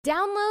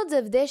Downloads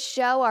of this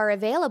show are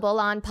available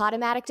on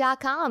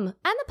Podomatic.com and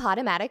the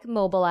Podomatic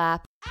mobile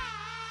app.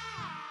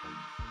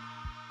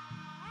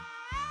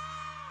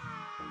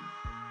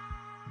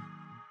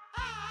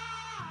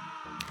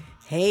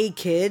 Hey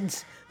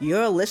kids,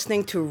 you're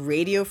listening to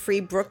Radio Free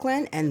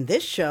Brooklyn, and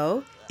this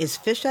show is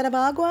Fish Out of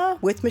Agua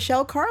with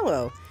Michelle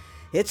Carlo.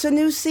 It's a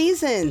new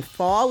season.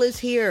 Fall is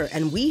here,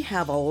 and we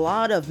have a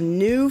lot of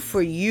new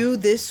for you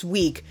this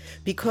week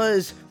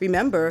because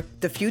remember,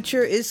 the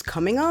future is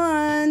coming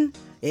on.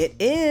 It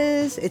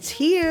is. It's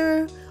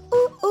here.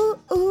 Ooh, ooh,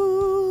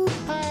 ooh.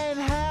 I ain't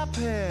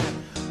happy.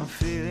 I'm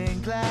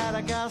feeling glad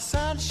I got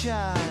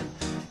sunshine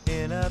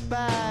in a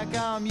bag.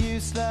 I'm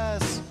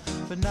useless,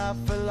 but not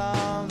for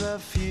long. The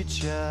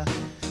future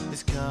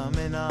is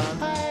coming on.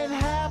 I ain't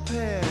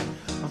happy.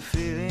 I'm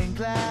feeling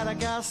glad I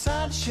got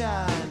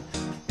sunshine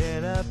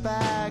in a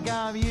bag.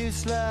 I'm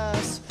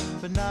useless,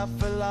 but not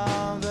for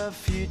long. The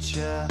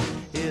future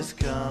is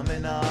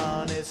coming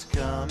on. It's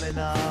coming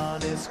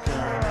on. It's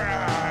coming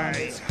on.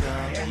 It's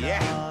coming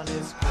on.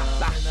 It's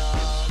coming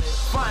on.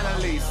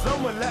 Finally,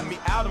 someone let me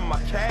out of my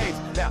cage.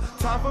 Now,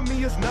 time for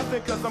me is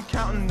nothing cause I'm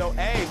counting no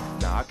A's.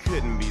 Nah, I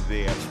couldn't be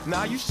there.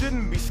 Nah, you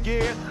shouldn't be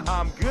scared.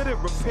 I'm good at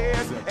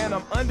repairs and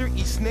I'm under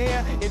each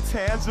snare.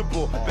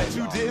 Intangible. Bet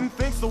you didn't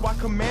think so I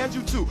command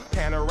you to.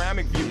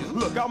 Panoramic view.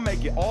 Look, I'll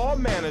make it all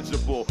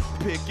manageable.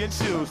 Pick and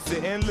choose,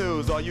 sit and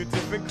lose. All you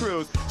different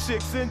crews,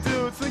 chicks and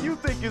dudes who you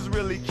think is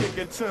really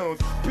kicking tunes.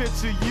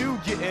 Picture you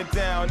getting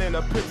down in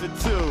a picture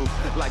tube.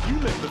 Like you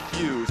lit the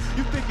fuse.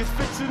 You think it's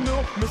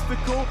fictional,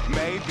 mystical,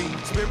 maybe.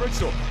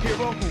 Spiritual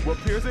hero who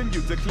appears in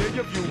you to clear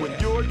your view when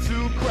you're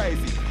too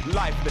crazy.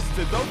 Lifeless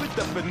to those, the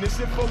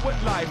definition for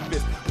what life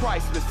is.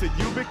 Priceless to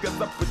you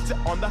because I put you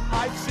on the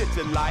hype shit.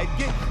 You like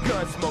it?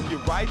 Gun smoke,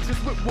 you're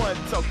righteous with one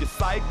toke. You're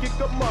psychic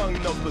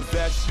among no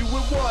possess you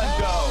with one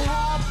go. I'm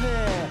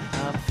happy.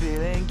 I'm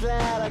feeling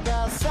glad I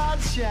got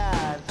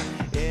sunshine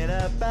in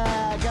a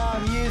bag.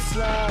 I'm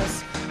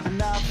useless, but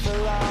not for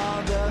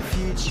long. The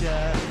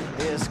future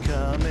is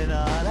coming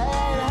on.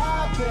 Ain't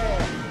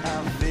happy.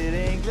 I'm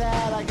feeling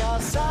glad I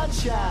got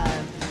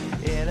sunshine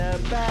in a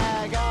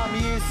bag. I'm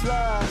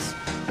useless,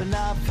 but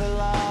not for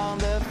long.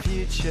 The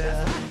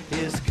future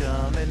is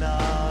coming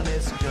on.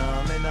 It's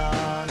coming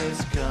on.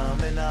 It's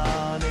coming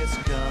on. It's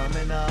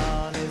coming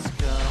on. It's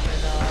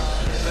coming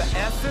on. The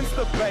essence,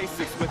 the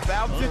basics,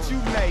 without it you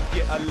make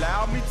it.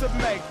 Allow me to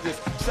make this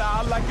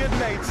childlike in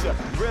nature.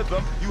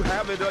 Rhythm, you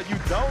have it or you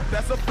don't,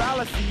 that's a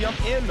fallacy, I'm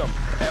in them.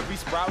 Every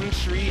sprouting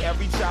tree,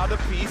 every child of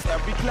peace,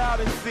 every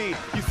cloud and sea.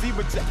 You see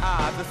with your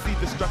eyes and see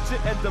destruction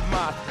and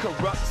demise.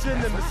 Corruption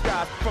in the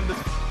skies from this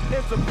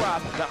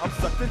enterprise. Now I'm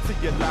sucked into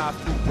your lives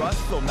through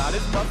rust, so not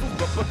as muscles,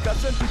 but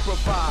percussion to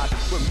provide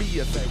with me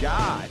as a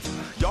guide.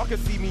 Y'all can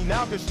see me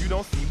now cause you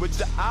don't see with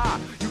your eye.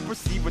 You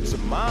perceive with your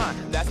mind,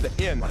 that's the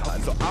end.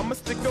 So I'ma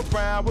stick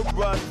around with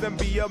Russ and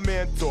be a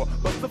mentor.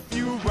 Bust a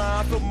few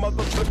rhymes so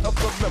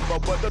motherfucker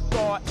remember what the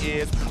thought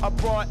is. I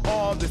brought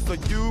all this so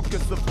you can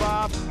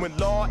survive when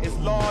law is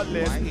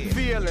lawless.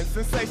 Feeling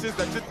sensations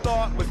that you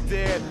thought was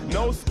dead.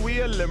 No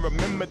squealing,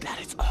 remember that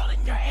it's all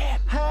in your head.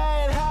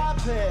 I ain't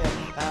happy.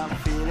 I'm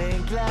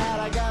feeling glad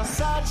I got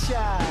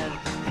sunshine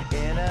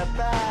in a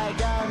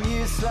bag. I'm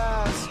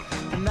useless,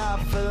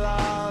 not for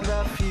long.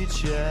 The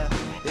future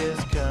is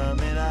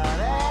coming on.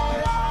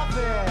 Ain't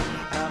happy.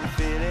 I'm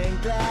feeling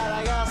glad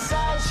I got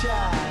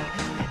sunshine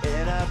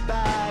in a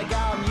bag.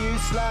 I'm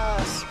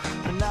useless,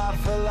 but not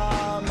for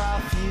long. My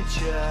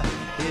future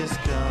is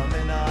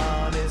coming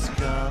on. It's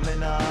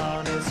coming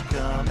on. It's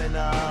coming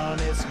on.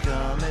 It's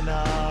coming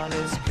on.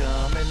 It's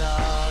coming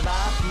on.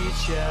 My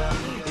future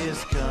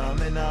is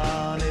coming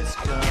on. It's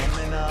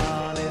coming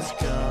on. It's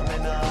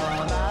coming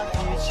on. My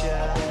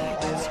future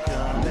is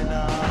coming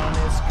on.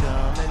 It's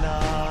coming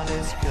on.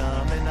 It's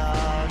coming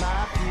on.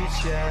 My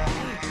future.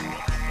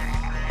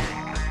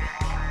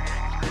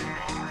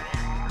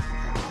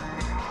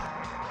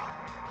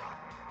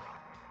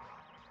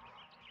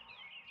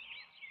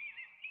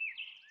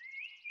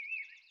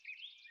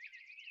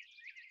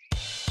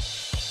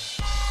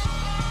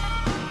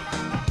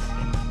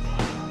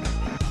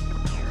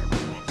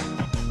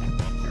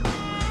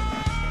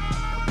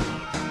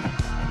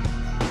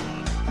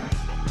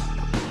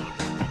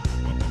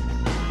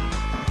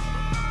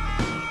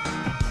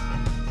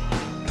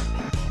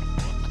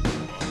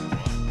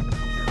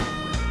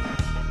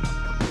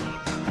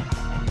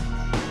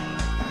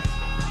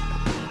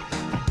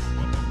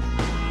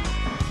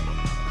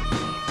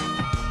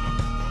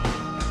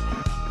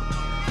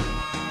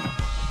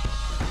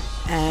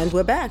 And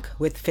we're back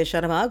with Fish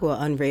Out of Agua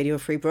on Radio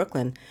Free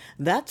Brooklyn.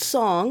 That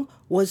song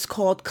was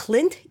called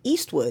Clint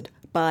Eastwood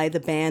by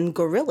the band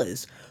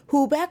Gorillaz,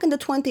 who back in the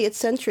 20th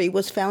century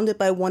was founded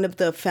by one of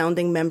the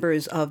founding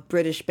members of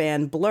British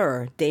band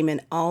Blur,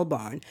 Damon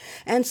Albarn.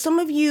 And some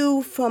of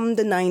you from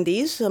the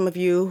 90s, some of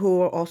you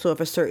who are also of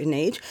a certain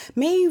age,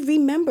 may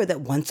remember that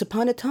once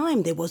upon a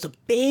time there was a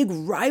big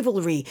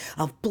rivalry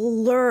of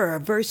Blur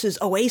versus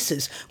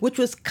Oasis, which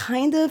was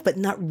kind of, but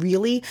not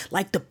really,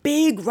 like the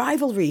big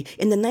rivalry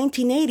in the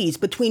 1980s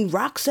between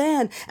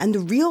Roxanne and the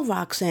real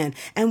Roxanne,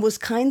 and was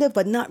kind of,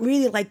 but not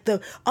really, like the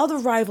other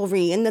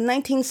rivalry in the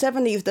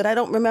 1970s that I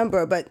don't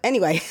remember. But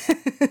anyway,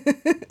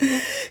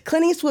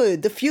 Clint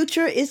Eastwood, the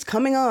future is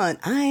coming on.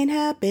 I ain't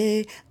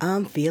happy,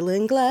 I'm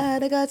feeling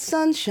glad I got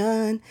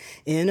sunshine.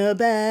 In a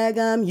bag,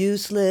 I'm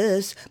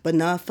useless, but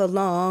not for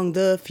long,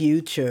 the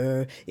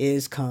future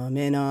is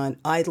coming on.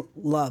 I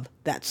love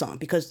that song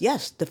because,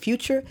 yes, the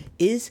future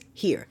is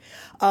here.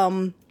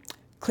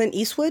 Clint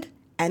Eastwood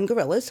and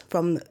Gorillaz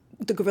from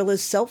the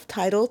Gorillaz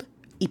self-titled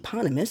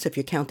eponymous, if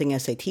you're counting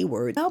SAT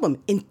word,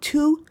 album in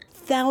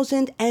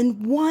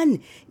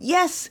 2001.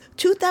 Yes,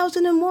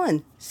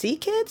 2001. See,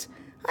 kids?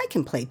 I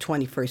can play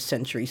 21st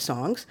century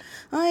songs.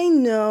 I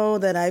know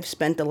that I've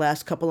spent the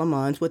last couple of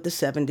months with the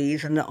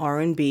 70s and the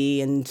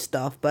R&B and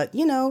stuff, but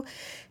you know,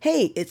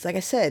 hey, it's like I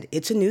said,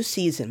 it's a new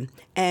season.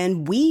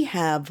 And we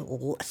have,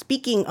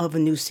 speaking of a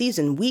new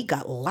season, we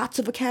got lots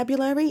of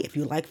vocabulary, if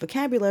you like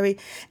vocabulary,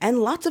 and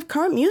lots of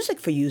current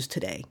music for you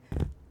today.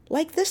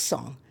 Like this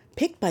song,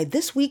 picked by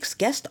this week's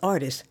guest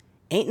artist.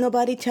 Ain't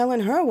nobody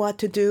telling her what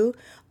to do.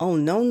 Oh,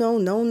 no, no,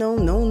 no, no,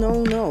 no,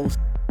 no, no.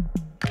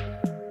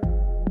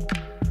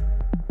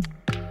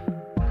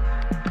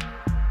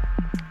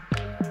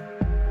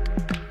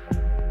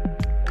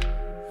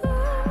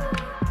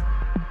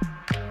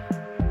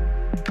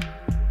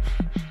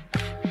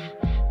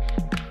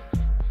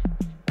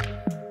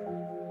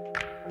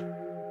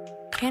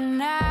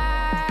 Can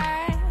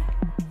I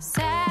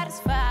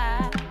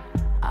satisfy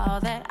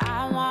all that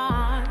I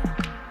want?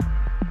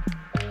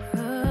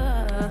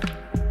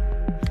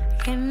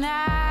 Can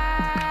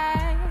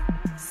I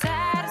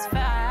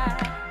satisfy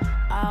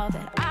all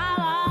that I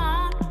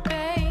want,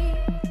 baby?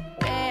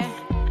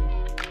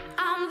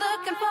 I'm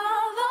looking for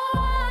the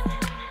one.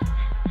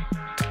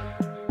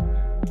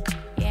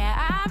 Yeah,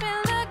 I've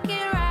been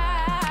looking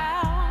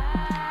around.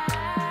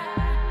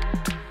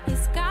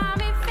 It's got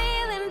me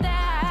feeling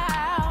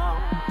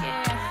down.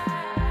 Yeah,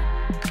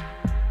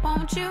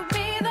 won't you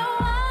be the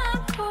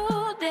one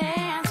who'll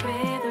dance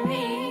with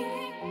me?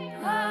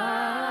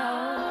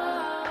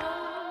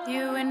 Oh,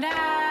 you and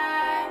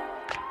I,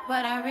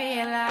 what I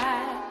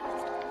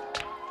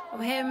realized,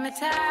 we're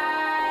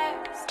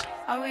hypnotized.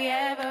 Are we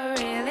ever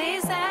really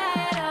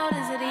settled?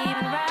 Is it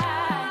even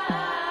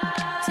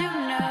right to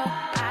know?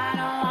 I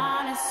don't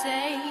wanna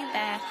say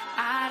that.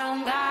 I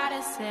don't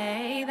gotta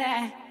say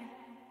that.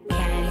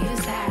 Can you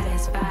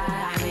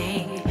satisfy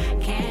me?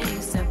 Can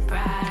you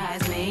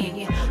surprise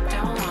me?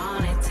 Don't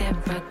want it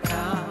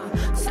typical.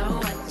 So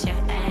what's your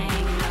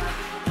angle?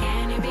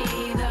 Can you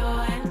be the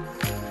one?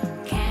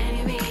 Can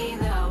you be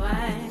the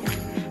one?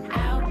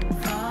 Out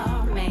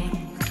for me,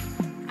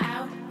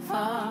 out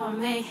for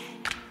me.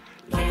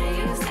 Can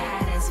you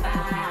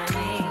satisfy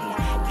me?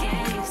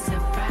 Can you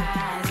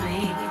surprise me?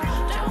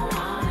 Don't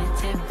want it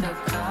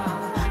typical.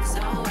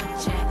 So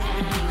what's your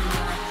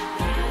angle?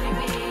 Can you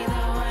be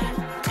the one?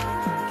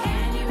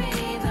 Can you be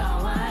the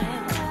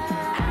one?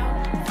 Out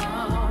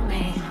for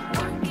me,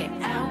 work it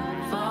out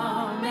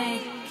for me.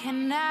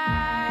 Can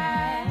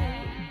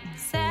I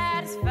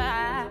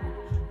satisfy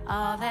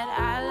all that I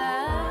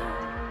love?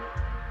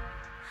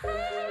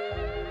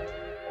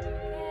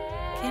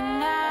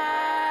 Can I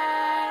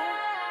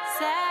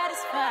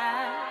satisfy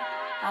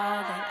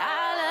all that I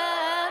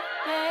love,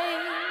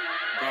 baby?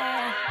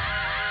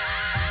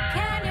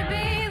 Can you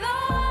be the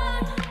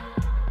one?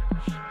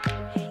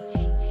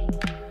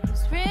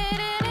 It's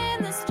written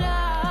in the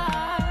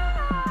stars.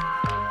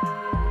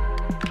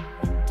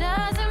 It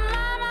doesn't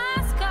mind my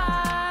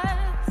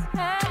scars.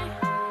 Hey.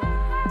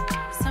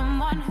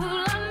 Someone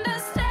who'll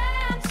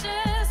understand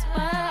just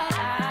what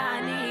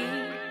I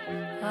need.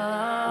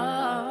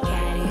 Oh,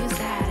 can you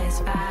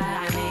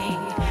satisfy me?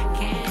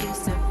 Can you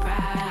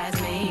surprise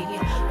me?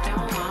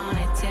 Don't want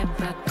it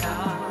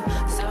typical.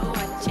 So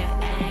what's your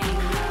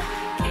angle?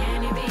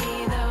 Can you be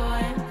the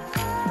one?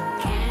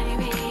 Can you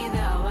be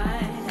the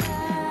one?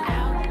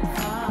 Out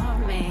for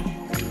me,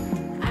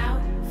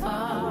 out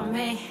for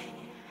me.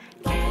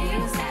 Can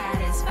you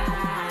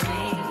satisfy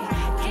me?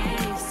 Can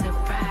you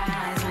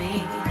surprise me?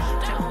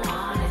 Don't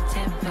want it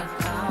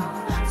typical.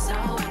 So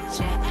what's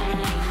your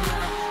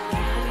angle?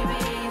 Can you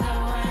be the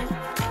one?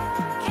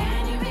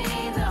 Can you be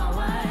the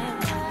one?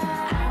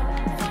 Out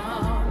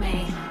for me,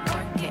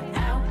 work it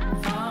out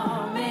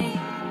for me.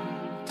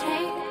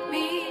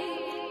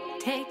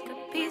 Take a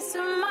piece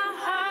of my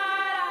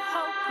heart. I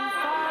hope we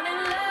fall in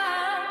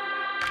love.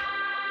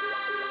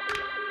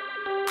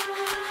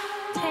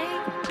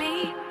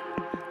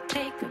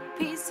 Take a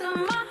piece of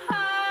my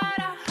heart.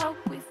 I hope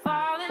we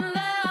fall in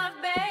love,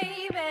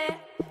 baby.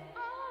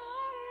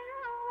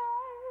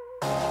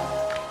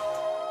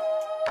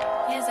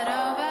 Is it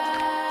over?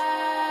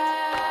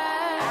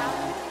 Out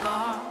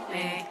for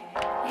me.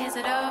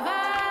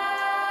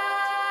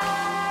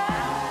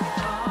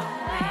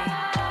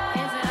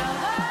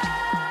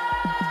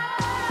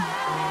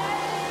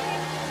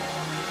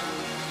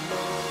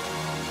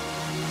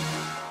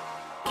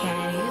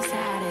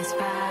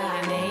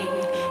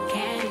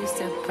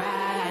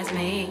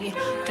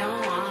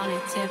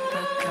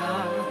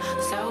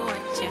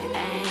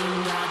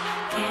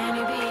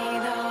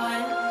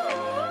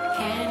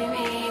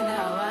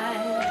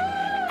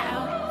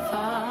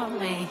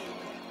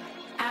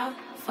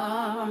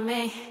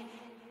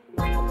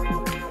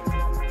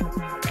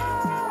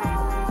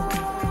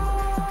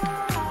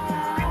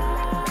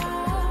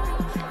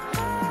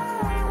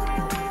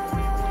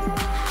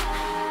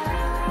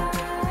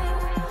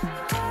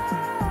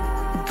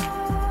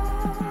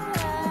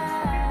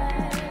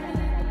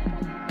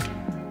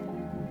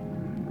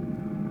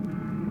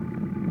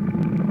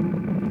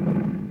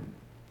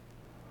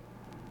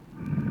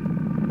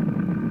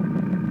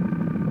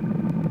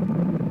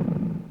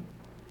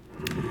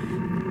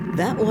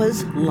 That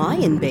was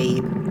Lion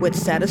Babe with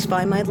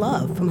Satisfy My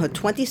Love from her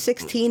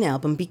 2016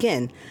 album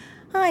Begin.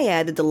 I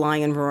added the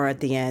lion roar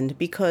at the end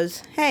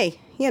because, hey,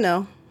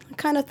 I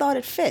kind of thought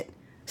it fit.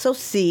 So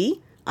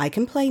see, I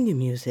can play new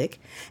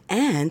music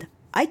and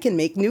I can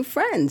make new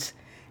friends.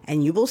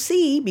 And you will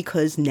see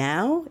because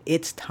now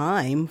it's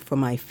time for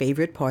my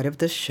favorite part of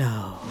the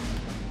show.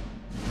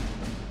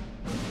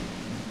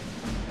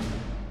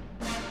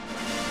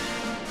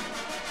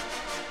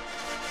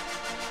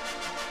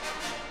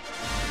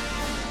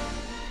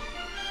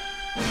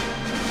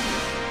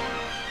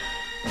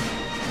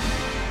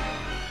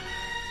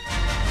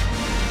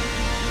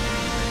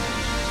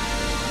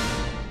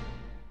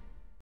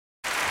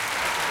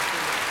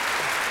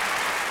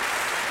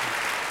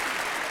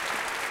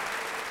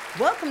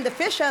 Welcome to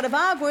Fish Out of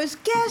Agua's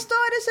Guest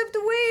Artist of the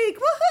Week.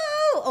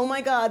 Woohoo! Oh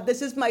my God,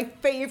 this is my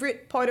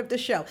favorite part of the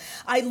show.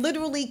 I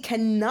literally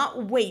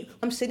cannot wait.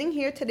 I'm sitting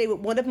here today with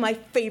one of my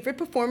favorite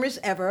performers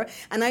ever,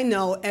 and I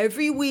know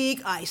every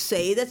week I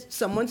say that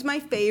someone's my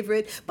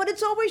favorite, but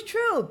it's always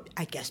true.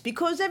 I guess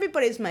because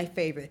everybody's my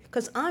favorite,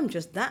 because I'm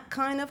just that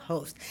kind of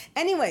host.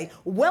 Anyway,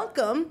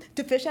 welcome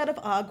to Fish Out of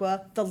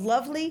Agua, the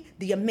lovely,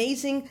 the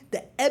amazing,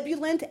 the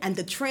ebullient, and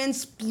the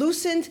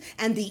translucent,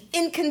 and the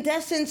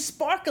incandescent,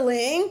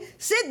 sparkling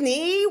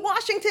Sydney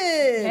Washington.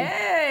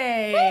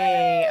 Hey!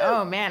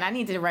 Woo! Oh man, I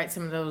need to write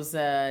some of those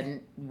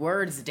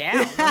words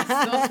down.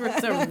 Those were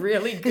some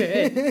really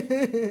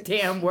good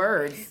damn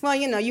words. Well,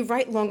 you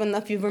write long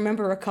enough, you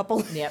remember a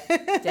couple. Yep,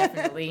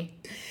 definitely.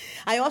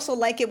 I also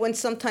like it when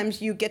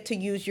sometimes you get to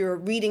use your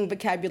reading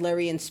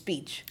vocabulary in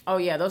speech. Oh,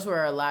 yeah, those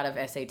were a lot of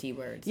SAT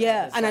words.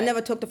 Yeah, and I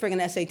never took the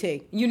friggin'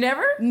 SAT. You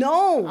never?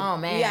 No. Oh,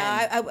 man.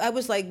 Yeah, I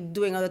was like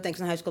doing other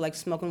things in high school, like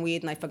smoking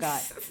weed, and I forgot.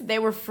 They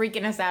were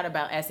freaking us out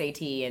about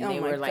SAT, and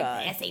they were like,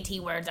 God. SAT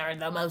words are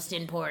the most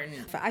important.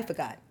 I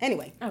forgot.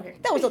 Anyway. Okay.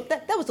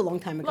 That was a long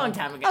time ago. Long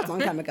time ago. That was a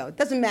long time ago. It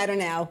doesn't matter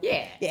now.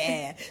 Yeah.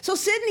 Yeah. So,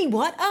 Sydney,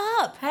 what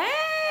up?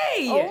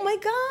 Hey! Oh, my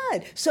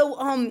God. So,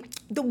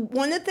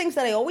 one of the things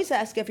that I always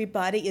ask everybody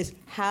is,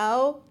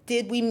 how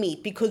did we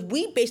meet? Because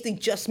we basically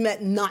just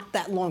met not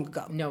that long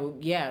ago. No,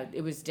 yeah,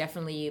 it was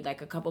definitely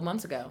like a couple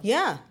months ago.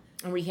 Yeah.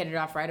 And we hit it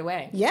off right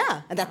away.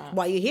 Yeah, and that's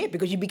why you're here,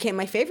 because you became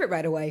my favorite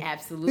right away.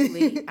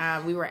 Absolutely.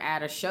 We were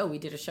at a show. We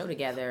did a show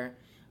together.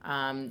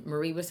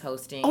 Marie was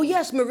hosting. Oh,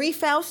 yes, Marie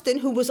Faustin,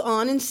 who was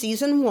on in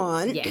season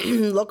 1. Yeah.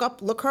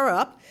 Look her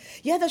up.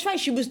 Yeah, that's right.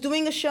 She was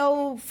doing a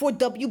show for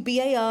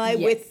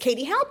WBAI with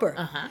Katie Halper.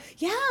 Uh-huh.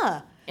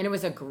 Yeah. And it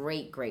was a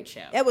great, great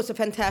show. It was a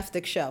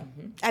fantastic show.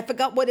 Mm-hmm. I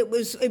forgot what it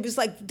was. It was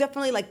like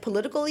definitely like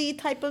politically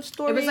type of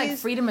stories. It was like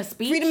freedom of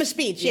speech. Freedom of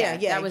speech, yeah.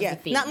 That was the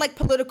theme. Not like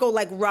political,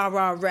 like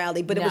rah-rah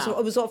rally, but No.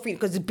 it was all freedom,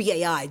 because it's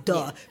BAI, duh.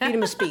 Yeah.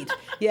 Freedom of speech,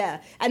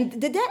 yeah.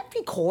 And did that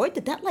record?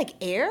 Did that like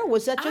air?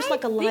 Was that just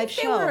like a live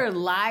show? I think they were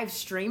live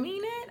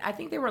streaming it. I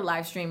think they were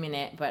live streaming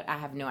it, but I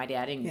have no idea.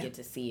 I didn't get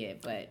to see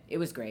it, but it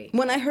was great.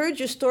 When I heard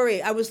your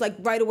story, I was like,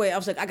 right away, I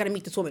was like, I got to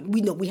meet this woman.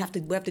 We have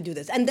to do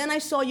this. And then I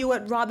saw you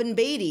at Robin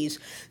Beatty's.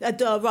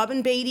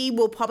 Robin Beatty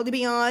will probably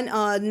be on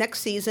next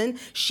season.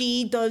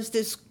 She does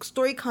this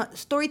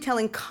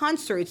storytelling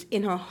concerts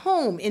in her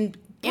home in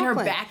Brooklyn.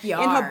 her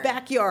backyard. In her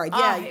backyard,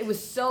 yeah. It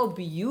was so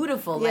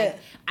beautiful. Yeah. Like,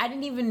 I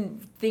didn't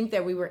even think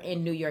that we were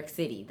in New York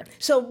City.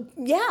 So,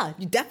 yeah,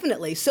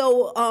 definitely.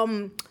 So,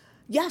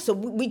 so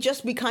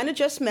we kind of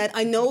just met.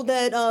 I know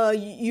that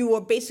you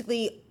are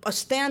basically a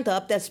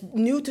stand-up that's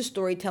new to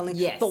storytelling.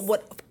 Yes. But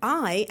what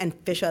I and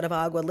Fish Out of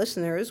Agua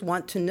listeners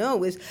want to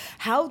know is,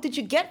 how did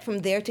you get from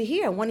there to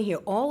here? I want to hear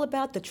all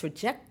about the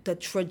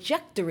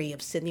trajectory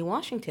of Sydney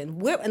Washington.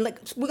 We're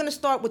going to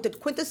start with the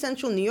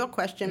quintessential New York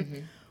question. Mm-hmm.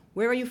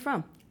 Where are you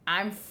from?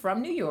 I'm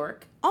from New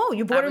York. Oh,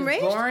 you're born and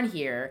raised? I was born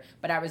here,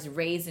 but I was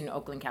raised in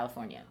Oakland,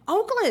 California.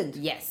 Oakland?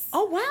 Yes.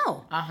 Oh,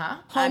 wow. Uh-huh.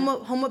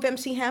 Home of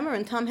MC Hammer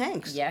and Tom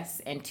Hanks. Yes,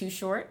 and Too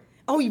Short.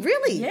 Oh,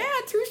 really? Yeah,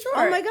 Too Short.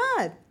 Oh, my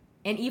God.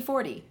 And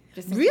E40.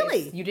 Just in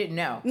really? case you didn't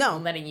know. No.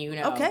 I'm letting you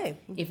know. Okay.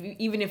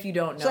 Even if you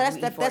don't know so who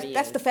E40 is.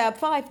 that's the Fab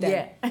Five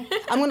then. Yeah.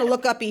 I'm going to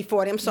look up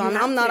E40. I'm sorry.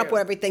 I'm not up with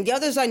everything. The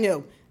others I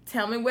knew.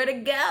 Tell me where to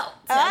go.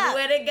 Tell me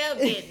where to go.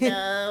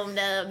 Vietnam.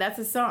 That's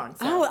a song.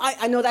 So. Oh,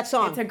 I know that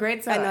song. It's a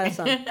great song. I know that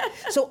song.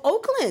 So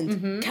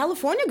Oakland,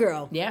 California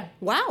girl. Yeah.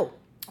 Wow.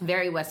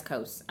 Very West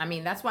Coast. I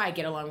mean, that's why I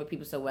get along with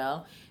people so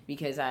well,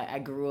 because I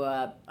grew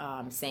up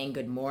saying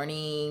good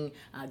morning,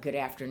 good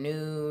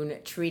afternoon,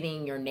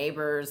 treating your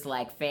neighbors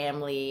like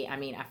family. I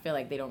mean, I feel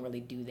like they don't really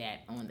do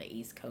that on the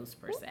East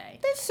Coast per se.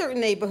 There's certain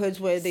neighborhoods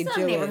where they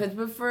do neighborhoods,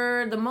 but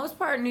for the most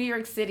part, New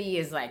York City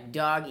is like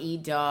dog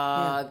eat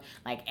dog. Yeah.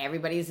 Like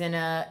everybody's in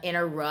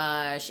a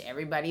rush.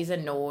 Everybody's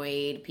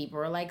annoyed. People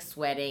are like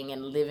sweating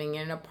and living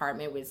in an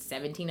apartment with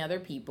 17 other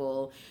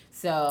people.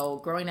 So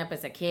growing up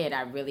as a kid,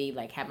 I really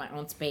like had my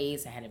own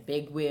space. I had a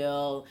big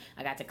wheel.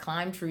 I got to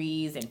climb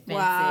trees and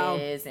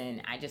fences,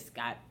 and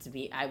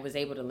I was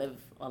able to live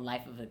a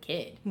life of a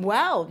kid.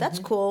 Wow, that's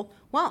cool.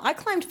 Wow, I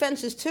climbed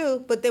fences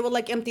too, but they were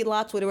like empty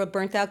lots where there were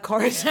burnt out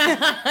cars.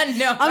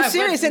 No, I'm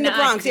serious, in the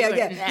Bronx.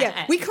 Yeah.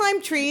 That. We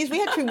climbed trees. We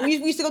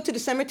used to go to the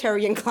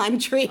cemetery and climb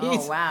trees.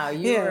 Oh wow,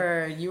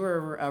 you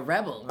were a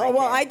rebel. Oh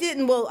well, I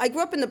didn't. Well, I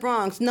grew up in the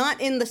Bronx,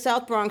 not in the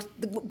South Bronx,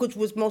 which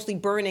was mostly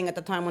burning at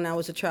the time when I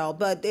was a child,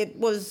 but it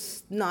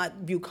was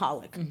not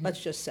bucolic.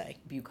 Let's just say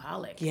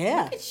bucolic.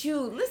 Yeah. Look at you.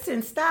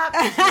 Listen, stop.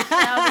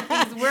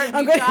 These words.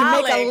 I'm going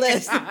to make a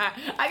list.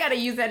 I got to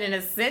use that in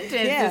a sentence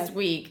this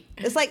week.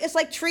 It's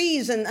like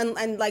trees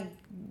and like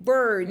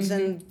birds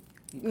and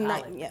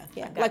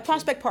like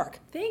Prospect Park.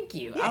 Thank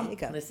you. Yeah, you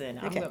go. Listen,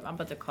 Okay. I'm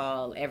about to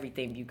call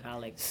everything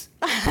bucolic.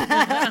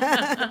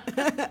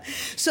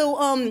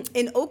 So,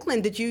 in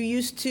Oakland, did you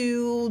used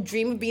to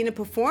dream of being a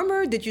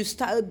performer? Did you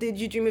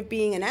dream of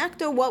being an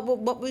actor? What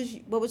was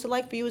it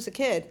like for you as a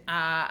kid?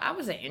 I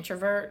was an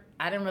introvert.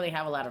 I didn't really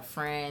have a lot of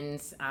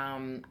friends.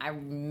 I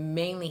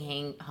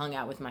mainly hung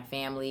out with my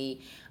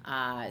family.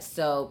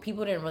 So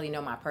people didn't really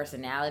know my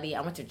personality.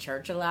 I went to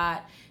church a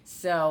lot.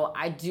 So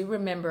I do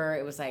remember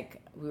it was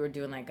like we were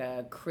doing like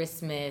a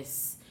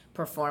Christmas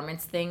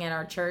performance thing at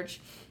our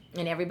church,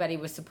 and everybody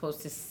was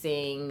supposed to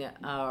sing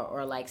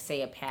or like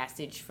say a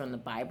passage from the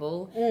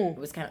Bible. It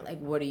was kind of like,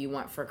 what do you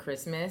want for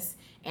Christmas?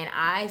 And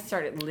I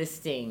started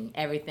listing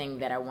everything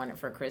that I wanted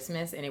for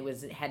Christmas, and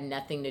it had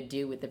nothing to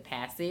do with the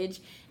passage,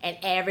 and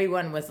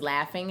everyone was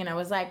laughing, and I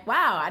was like,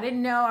 wow, I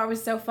didn't know I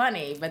was so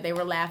funny. But they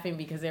were laughing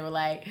because they were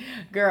like,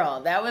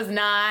 girl, that was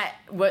not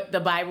what the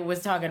Bible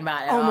was talking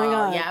about at all. Oh my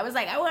God. Yeah, I was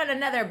like, I want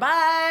another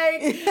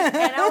bike,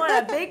 and I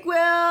want a big wheel,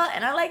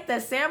 and I like the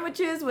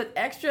sandwiches with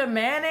extra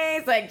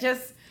mayonnaise, like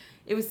just...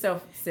 It was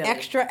so silly.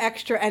 Extra,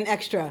 and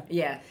extra.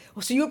 Yeah.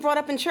 So you were brought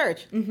up in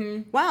church?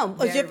 Mm-hmm. Wow.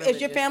 Is your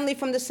religious. family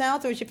from the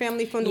South or is your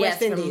family from the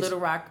West Indies? Yes, from Little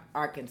Rock,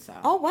 Arkansas.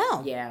 Oh,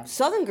 wow. Yeah.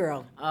 Southern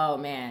girl. Oh,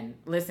 man.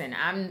 Listen,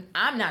 I'm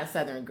not a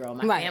Southern girl.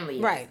 My Right, family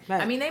is. right.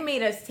 I mean, they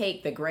made us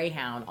take the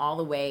Greyhound all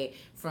the way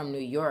from New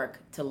York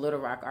to Little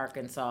Rock,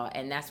 Arkansas,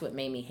 and that's what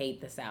made me hate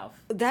the South.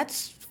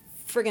 That's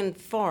friggin'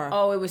 far.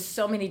 Oh, it was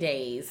so many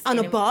days. On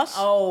a bus?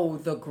 Oh,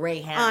 the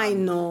Greyhound. I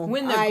know.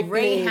 When the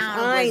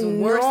Greyhound was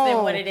worse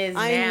than what it is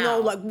now. I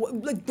know.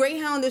 Like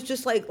Greyhound is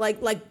just like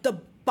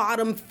the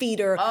bottom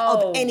feeder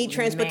Oh, of any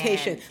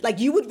transportation. man. Like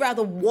you would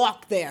rather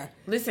walk there.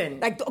 Listen.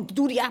 Like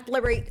do the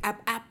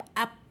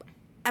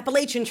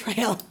Appalachian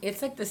Trail.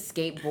 It's like the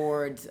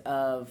skateboards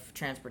of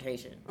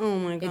transportation. Oh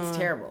my God. It's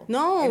terrible.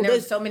 No, and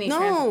there's so many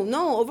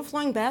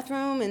overflowing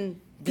bathroom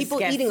and people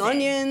Disgusting. eating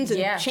onions and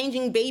Yeah.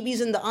 changing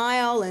babies in the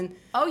aisle and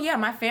Oh yeah,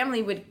 my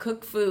family would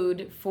cook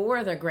food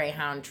for the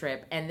Greyhound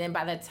trip, and then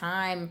by the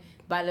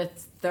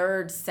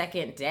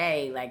second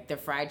day, like the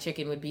fried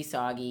chicken would be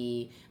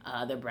soggy,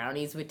 the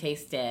brownies would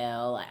taste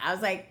stale. I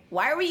was like,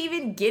 why are we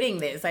even getting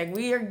this? Like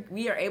we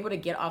are able to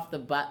get off the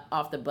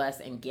bus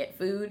and get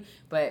food,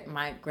 but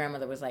my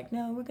grandmother was like,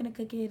 no, we're gonna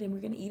cook it and we're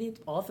gonna eat it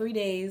all 3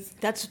 days.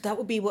 that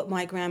would be what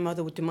my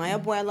grandmother would do. My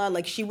abuela,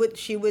 like she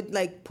would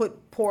like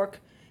put pork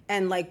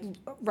and like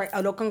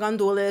arroz con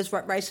gandules,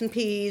 rice and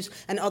peas,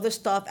 and other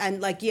stuff, and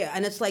like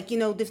and it's like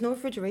there's no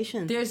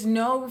refrigeration. There's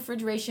no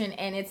refrigeration,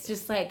 and it's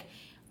just like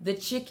the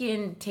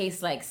chicken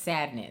tastes like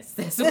sadness.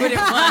 That's what it was.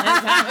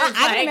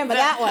 I remember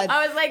that one.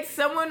 I was like,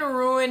 someone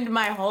ruined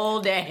my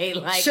whole day.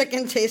 Like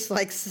Chicken tastes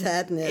like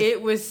sadness.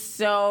 it was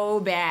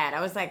so bad.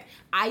 I was like,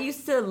 I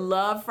used to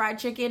love fried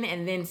chicken,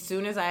 and then as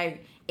soon as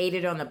I ate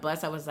it on the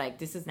bus, I was like,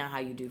 this is not how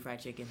you do fried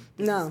chicken.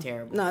 This is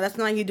terrible. No, that's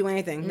not how you do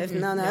anything. That's,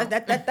 no.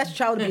 That's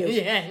child abuse.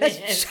 Yeah, That's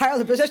it is.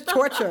 child abuse. That's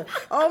torture.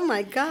 Oh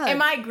my God. And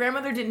my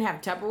grandmother didn't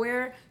have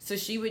Tupperware, so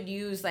she would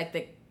use like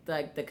the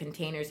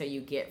containers that you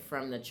get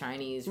from the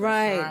Chinese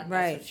restaurant.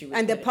 Right. That's what she would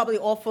And they're put it. probably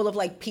all full of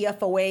like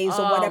PFOAs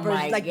or Oh whatever.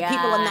 my Like God.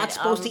 people are not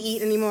supposed to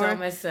eat anymore. So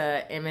much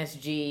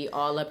MSG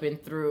all up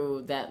and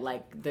through that,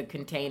 like the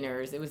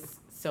containers. It was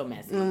so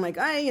messy. Oh my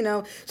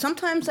God.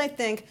 Sometimes I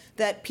think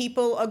that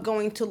people are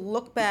going to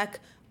look back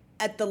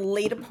at the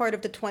later part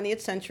of the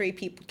 20th century,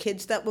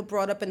 kids that were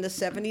brought up in the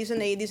 70s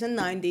and 80s and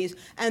 90s,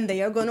 and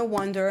they are going to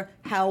wonder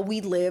how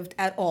we lived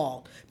at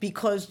all.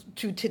 Because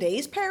to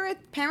today's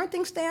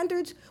parenting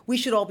standards, we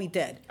should all be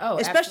dead. Oh,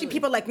 especially absolutely.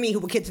 people like me who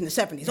were kids in the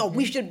 70s. Oh,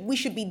 we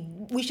should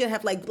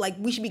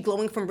be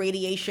glowing from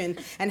radiation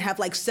and have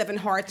like 7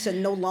 hearts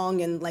and no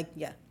lung and like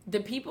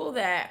The people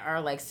that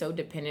are like so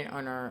dependent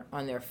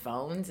on their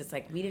phones, it's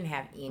like we didn't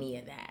have any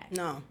of that.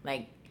 No.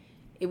 Like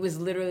it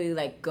was literally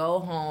like go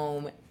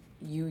home,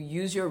 you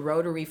use your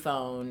rotary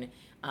phone.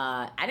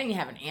 I didn't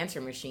have an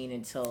answer machine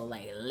until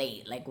like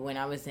late, like when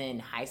I was in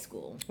high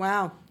school.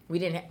 Wow. We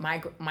didn't.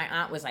 My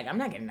aunt was like, I'm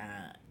not getting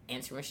an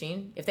answer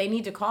machine. If they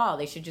need to call,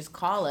 they should just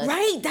call us.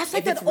 Right, that's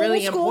like if that it's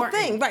really old school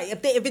important. thing. Right,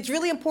 if it's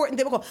really important,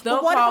 they will call. They'll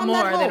But what call if I'm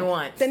not more than home?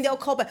 once. Then they'll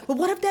call back. But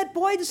what if that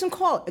boy doesn't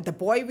call? If the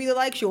boy really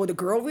likes you or the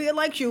girl really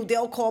likes you,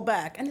 they'll call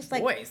back. And it's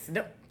like, Boys,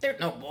 no, there are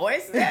no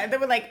boys. They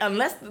were like,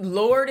 unless the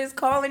Lord is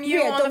calling you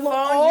Yeah, on the the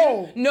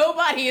phone, Lo-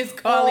 nobody is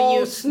calling Oh,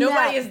 you. snap.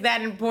 Nobody is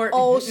that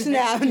important. Oh,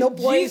 snap. No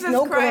boys, Jesus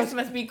no Christ girls.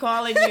 must be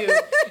calling you.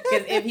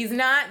 Because if he's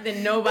not,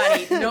 then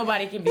nobody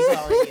can be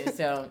calling you.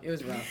 So it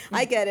was rough.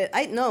 I get it.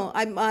 I know.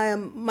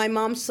 My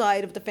mom's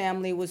side of the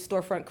family was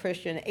storefront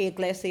Christian,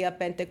 Iglesia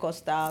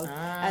Pentecostal,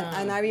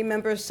 and I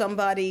remember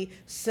somebody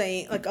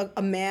saying, like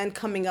a man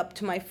coming up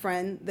to my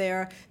friend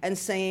there and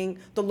saying,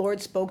 the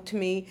Lord spoke to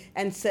me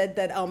and said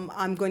that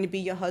I'm going to be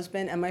your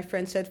husband, and my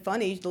friend said,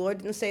 funny, the Lord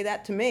didn't say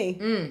that to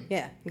me.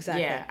 Yeah,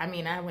 exactly. Yeah, I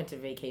mean, I went to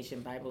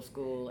vacation Bible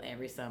school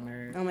every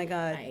summer. Oh my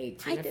God. I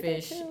ate I tuna did that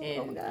fish too. Oh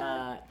and my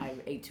God. I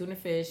ate tuna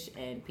fish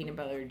and peanut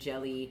butter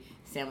jelly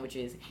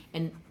sandwiches.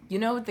 And you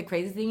know what the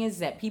crazy thing is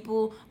that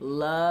people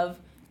love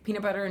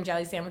peanut butter and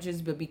jelly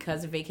sandwiches, but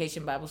because of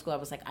vacation Bible school, I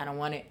was like, I don't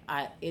want it.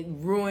 It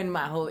ruined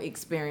my whole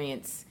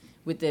experience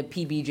with the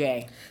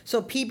PBJ.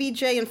 So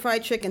PBJ and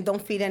fried chicken don't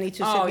feed any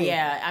to Oh Sydney.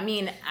 yeah, I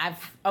mean I've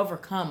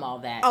overcome all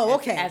that. Oh,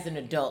 okay. As an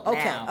adult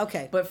Okay, now.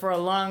 okay. But for a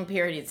long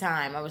period of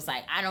time, I was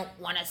like, I don't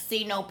want to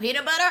see no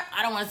peanut butter.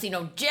 I don't want to see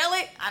no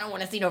jelly. I don't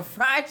want to see no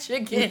fried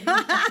chicken.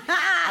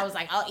 I was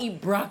like, I'll eat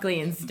broccoli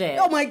instead.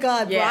 Oh my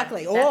God, Yeah,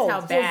 broccoli! that's Oh,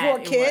 how bad for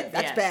a it kid, was.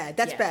 that's Yeah, bad.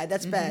 That's yeah. bad.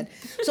 That's bad.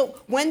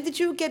 So when did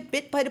you get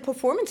bit by the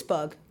performance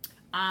bug?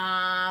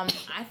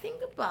 I think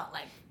about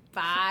like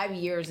 5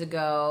 years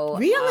ago.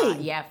 Really?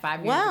 Yeah,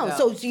 5 years Wow. ago.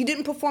 So you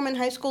didn't perform in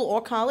high school or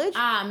college?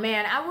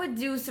 Man, I would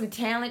do some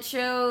talent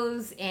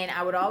shows, and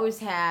I would always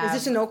have. Was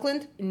this in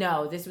Oakland?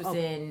 No, this was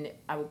in.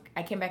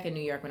 I came back in New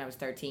York when I was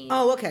 13.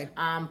 Oh, okay.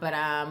 But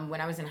when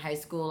I was in high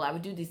school, I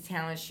would do these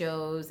talent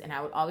shows, and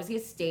I would always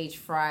get stage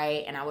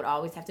fright, and I would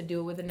always have to do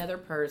it with another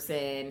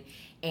person.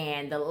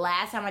 And the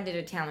last time I did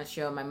a talent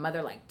show, my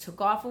mother like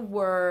took off of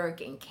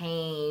work and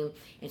came,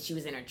 and she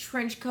was in a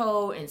trench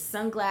coat and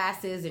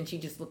sunglasses, and she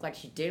just looked like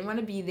she didn't want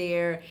to be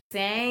there.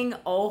 Sang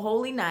 "Oh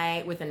Holy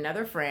Night" with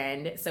another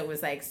friend, so it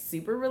was like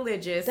super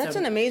religious. That's So-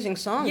 an amazing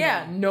song.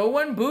 yeah, no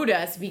one booed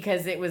us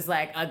because it was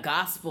like a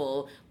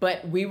gospel,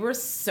 but we were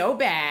so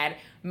bad.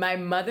 My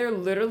mother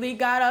literally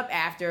got up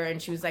after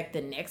and she was like,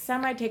 the next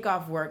time I take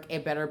off work,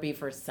 it better be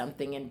for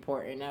something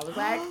important. I was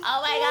like, oh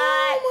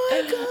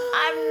my God,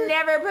 I'm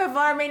never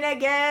performing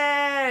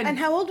again. And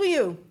how old were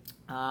you?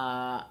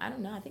 I don't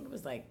know. I think it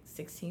was like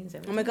 16,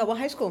 17. Oh my God, what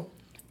high school?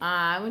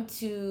 I went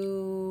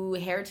to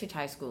Heritage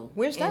High School.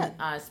 Where's in,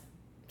 that?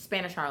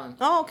 Spanish Harlem.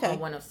 Oh, okay.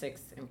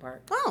 106 in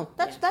Park. Oh,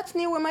 that's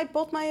near where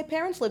both my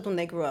parents lived when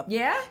they grew up.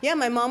 Yeah? Yeah,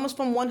 my mom was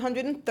from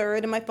 103rd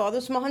and my father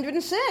was from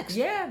 106.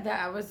 Yeah,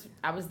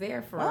 I was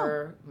there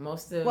for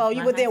most of. Well, you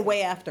my were high there school.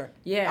 way after.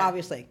 Yeah,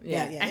 Obviously.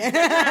 Yeah. I was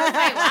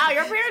like, wow,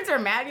 your parents are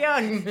mad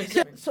young.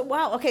 So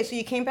wow. Okay, so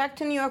you came back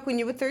to New York when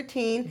you were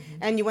 13,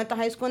 and you went to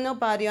high school in El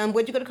Barrio. And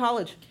where'd you go to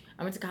college?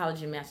 I went to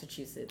college in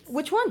Massachusetts.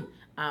 Which one?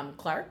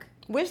 Clark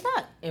Where's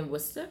that? in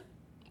Worcester.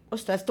 Oh,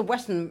 so that's the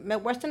Western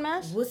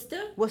Mass.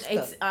 Worcester. Worcester.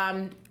 It's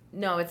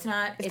no, it's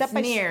not. Is It's that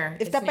by near.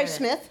 Is it's that by near there.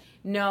 Smith?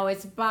 No,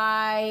 it's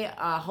by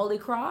Holy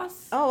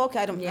Cross. Oh, okay.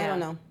 I don't Yeah.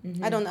 know.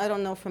 I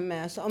don't know from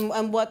Mass.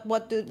 And what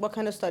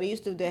kind of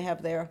studies do they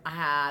have there?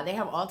 They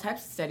have all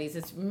types of studies.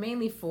 It's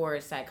mainly for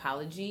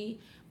psychology,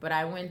 but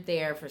I went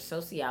there for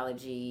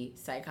sociology,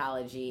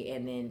 psychology,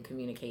 and then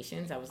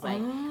communications. I was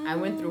like, I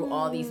went through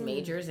all these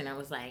majors, and I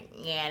was like,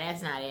 yeah,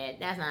 that's not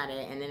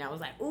it. And then I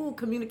was like, ooh,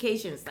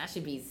 communications, that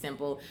should be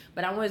simple.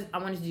 But I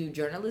wanted to do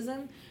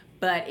journalism,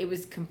 but it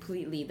was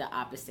completely the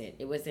opposite.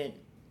 It wasn't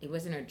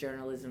a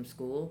journalism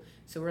school.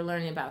 So we're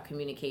learning about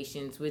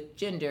communications with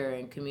gender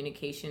and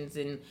communications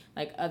in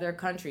like other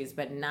countries,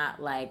 but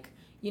not like,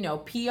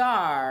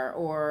 PR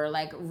or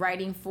like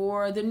writing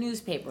for the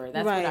newspaper.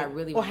 That's what I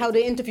really Or wanted how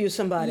to interview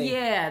somebody.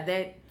 Yeah,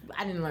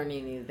 I didn't learn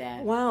any of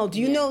that. Wow.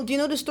 Do you know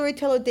the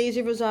storyteller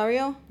Daisy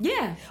Rosario?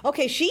 Yeah.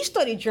 Okay, she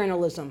studied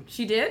journalism.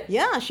 She did?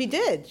 Yeah, she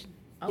did.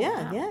 Oh,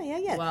 yeah, wow.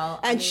 yeah. Well,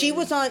 and she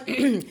was on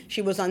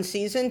she was on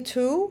season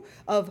 2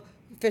 of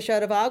Fish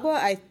Out of Agua,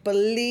 I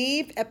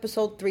believe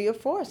episode 3 or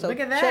 4. So Look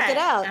at that. check it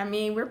out. I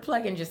mean, we're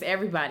plugging just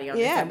everybody on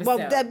this Yeah,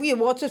 episode. well,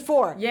 what's it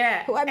for?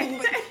 Yeah. I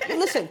mean,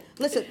 listen,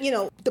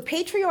 the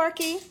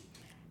patriarchy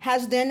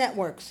has their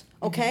networks,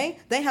 okay?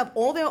 They have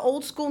all their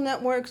old school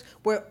networks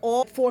where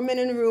all 4 men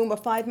in a room or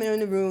 5 men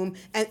in a room,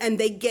 and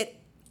they get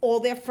all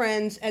their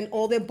friends and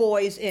all their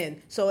boys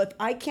in. So if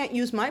I can't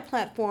use my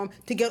platform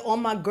to get all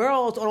my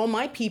girls or all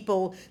my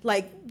people,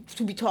 like,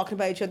 to be talking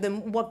about each other,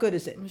 then what good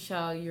is it?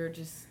 Michelle, you're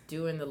just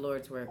doing the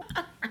Lord's work.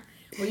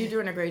 Well, you're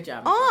doing a great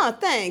job. Oh,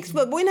 thanks.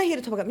 But we're not here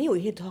to talk about me. We're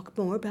here to talk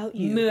more about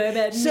you. More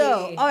about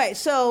So, me. all right.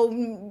 So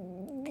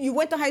you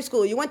went to high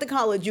school. You went to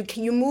college.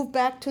 You moved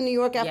back to New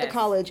York after Yes.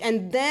 college.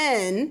 And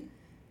then...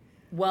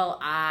 Well,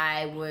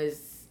 I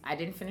was I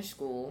didn't finish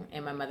school,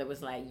 and my mother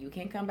was like, you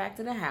can't come back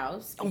to the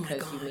house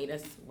because you made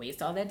us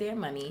waste all that damn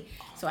money.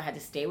 So I had to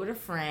stay with a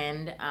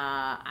friend.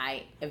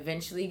 I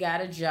eventually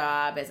got a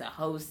job as a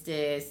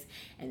hostess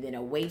and then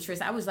a waitress.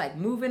 I was like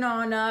moving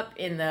on up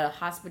in the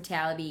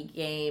hospitality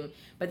game,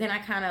 but then I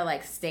kind of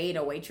like stayed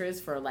a waitress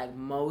for like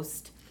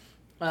most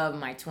of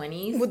my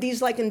 20s. Were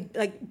these like in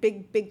like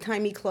big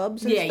timey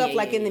clubs and stuff,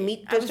 like in the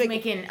meat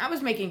district? I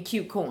was making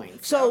cute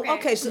coins. So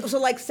so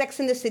like Sex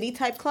in the City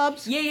type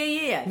clubs?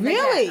 Yeah.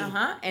 Really?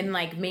 And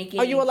like making.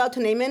 Are you allowed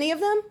to name any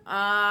of them?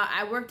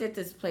 I worked at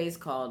this place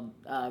called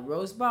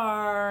Rose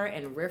Bar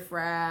and Riff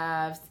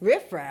Raffs.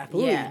 Riff Raff.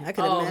 Ooh, Yeah. I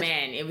could imagine.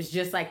 Man, it was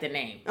just like the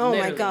name. Oh, my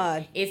literally.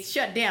 God. It's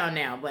shut down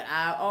now, but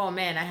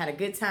I had a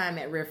good time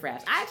at Riff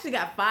Raffs. I actually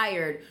got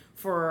fired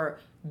for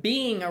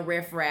being a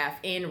Riff Raff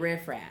in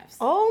Riff Raffs.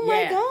 Oh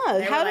my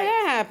God. How did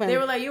that happen? They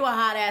were like, you a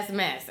hot ass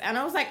mess. And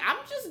I was like, I'm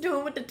just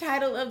doing what the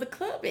title of the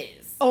club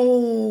is.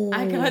 Oh.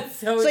 I got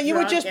so you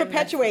were drunk just and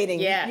perpetuating.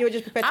 Yeah. You were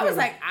just perpetuating. I was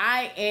like,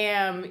 I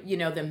am,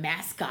 the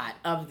mascot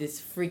of this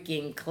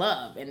freaking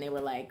club. And they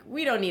were like,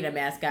 we don't need a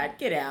mascot.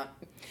 Get out.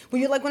 Were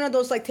you like one of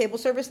those like table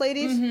service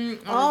ladies?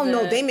 Mm-hmm. Oh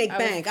no, they make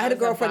bank. I had a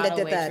girlfriend that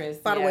did waitress,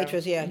 that. Bottle yeah.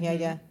 waitress,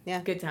 yeah.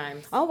 Good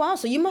times. Oh wow,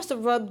 so you must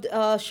have rubbed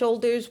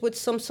shoulders with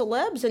some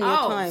celebs in your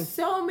time.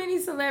 So many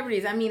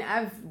celebrities. I mean,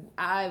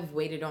 I've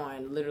waited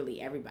on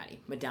literally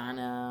everybody.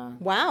 Madonna.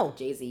 Wow.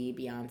 Jay-Z,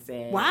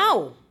 Beyonce.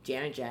 Wow.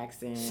 Janet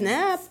Jackson.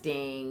 Snap.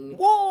 Sting.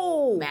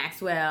 Whoa.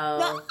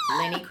 Maxwell.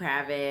 Lenny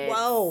Kravitz.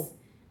 Whoa.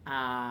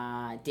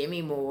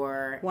 Demi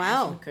Moore.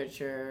 Wow. Ashton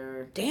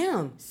Kutcher.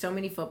 Damn. So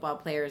many football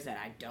players that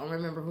I don't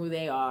remember who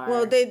they are.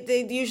 Well,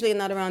 they usually are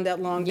not around that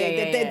long.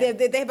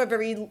 They have a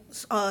very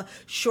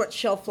short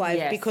shelf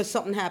life because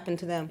something happened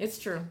to them. It's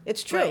true.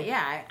 It's true. But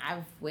yeah,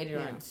 I've waited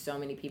on so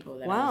many people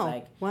that I was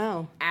like,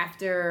 wow.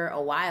 After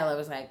a while, I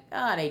was like,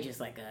 oh, they just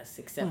like us,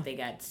 except they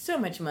got so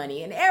much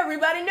money and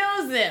everybody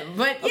knows them.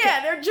 But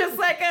yeah, they're just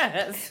like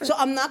us. So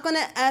I'm not going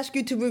to ask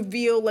you to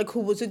reveal like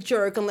who was a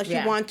jerk unless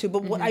you want to.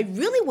 But what I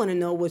really want to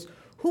know was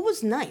who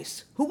was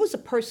nice? Who was a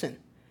person?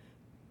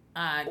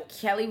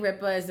 Kelly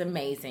Ripa is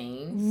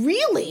amazing.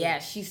 Really? Yeah,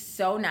 she's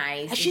so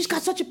nice. And she's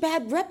got such a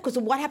bad rep because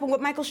of what happened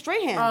with Michael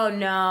Strahan. Oh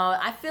no,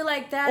 I feel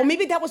like that. Or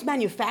maybe that was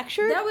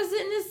manufactured. That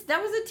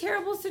was a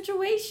terrible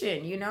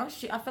situation.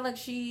 I feel like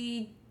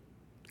she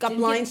got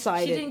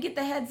blindsided. She didn't get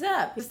the heads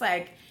up. It's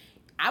like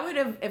I would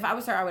have, if I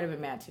was her, I would have been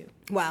mad too.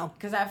 Wow.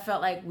 Because I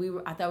felt like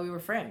I thought we were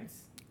friends.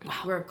 Wow.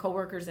 We're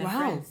coworkers and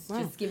friends.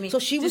 Wow. Just give me. So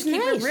she was keep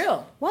nice. it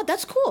real. Well,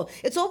 that's cool.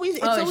 It's always.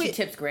 She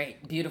tips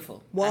great.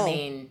 Beautiful. Whoa. I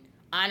mean,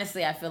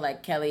 honestly, I feel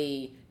like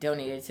Kelly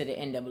donated to the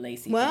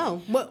NAACP.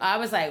 Wow. I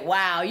was like,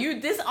 wow, all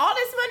this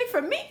money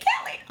for me,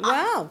 Kelly?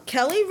 Wow.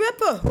 Kelly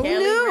Ripa. Who Kelly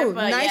knew?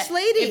 Ripa, Nice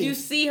lady. If you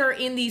see her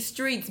in these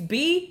streets,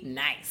 be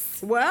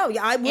nice. Wow.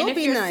 Yeah, I will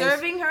be nice. And if you're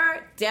serving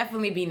her,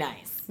 definitely be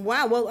nice.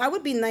 Wow. Well, I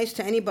would be nice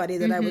to anybody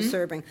that I was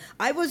serving.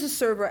 I was a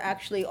server,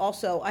 actually,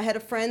 also. I had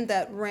a friend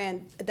that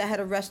had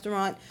a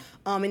restaurant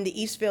in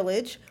the East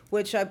Village,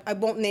 which I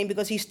won't name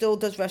because he still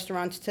does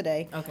restaurants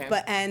today. Okay.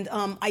 And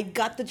I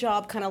got the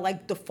job kind of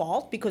like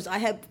default because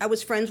I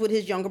was friends with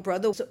his younger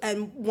brother,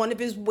 and one of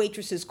his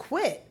waitresses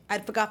quit. I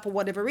forgot for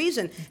whatever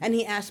reason, and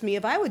he asked me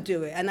if I would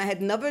do it, and I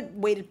had never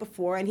waited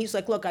before, and he's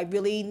like, "Look, I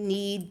really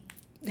need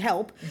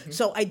help,"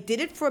 so I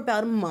did it for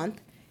about a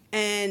month.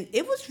 And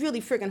it was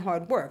really friggin'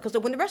 hard work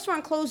because when the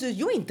restaurant closes,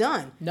 you ain't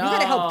done. No. You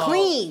gotta help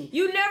clean.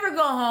 You never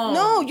go home.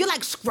 No, you're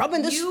like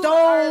scrubbing the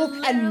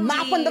stove and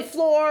mopping the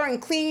floor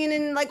and cleaning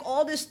and like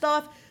all this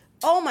stuff.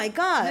 Oh my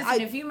God.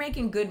 Listen, if you're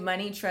making good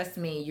money, trust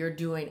me, you're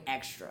doing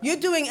extra. You're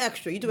doing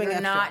extra.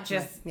 You're not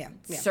just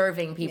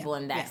serving people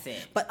and that's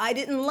it. But I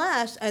didn't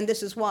last, and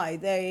this is why.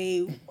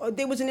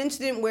 There was an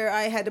incident where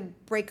I had to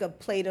break a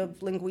plate of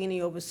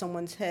linguine over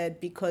someone's head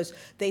because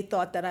they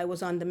thought that I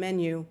was on the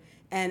menu.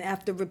 And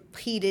after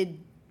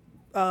repeated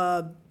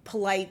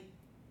polite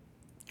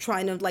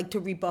trying to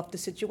rebuff the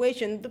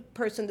situation, the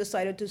person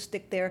decided to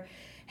stick their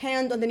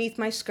hand underneath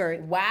my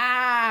skirt.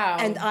 Wow.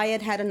 And I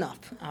had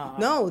enough.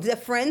 No, their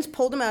friends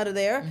pulled them out of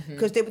there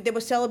because they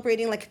were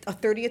celebrating like a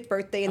 30th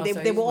birthday, and they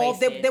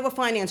were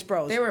finance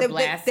bros. They were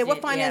blasted. They were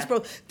finance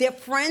bros. Their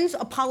friends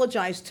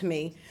apologized to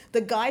me.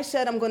 The guy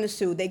said, "I'm going to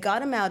sue." They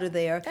got him out of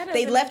there.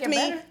 They left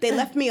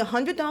me a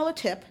 $100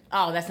 tip.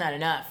 Oh, that's not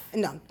enough.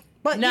 No.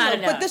 But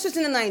but this is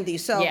in the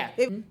 90s, so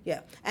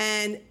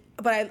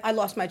but I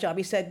lost my job.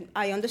 He said,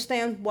 "I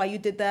understand why you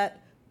did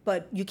that,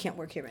 but you can't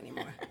work here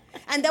anymore."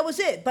 And that was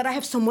it. But I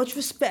have so much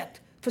respect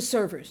for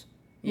servers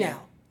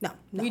now. No.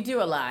 We do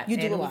a lot. You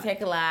do a lot. We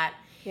take a lot.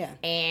 Yeah.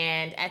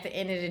 And at the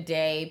end of the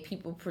day,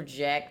 people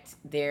project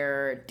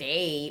their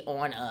day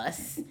on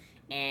us.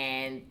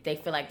 And they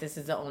feel like this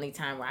is the only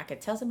time where I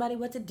could tell somebody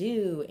what to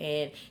do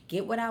and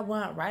get what I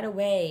want right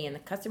away. And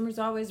the customer's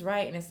always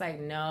right. And it's like,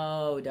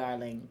 no,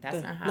 darling,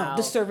 that's not how. No,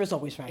 the server's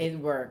always right. It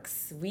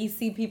works. We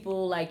see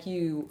people like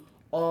you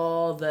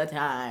all the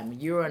time.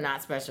 You are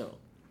not special.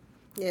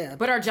 Yeah.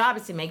 But our job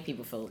is to make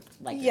people feel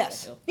like this, I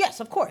Yes. feel. Yes,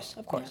 of course.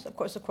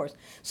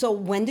 So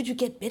when did you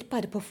get bit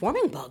by the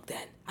performing bug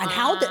then? And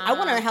I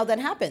want to know how that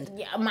happened.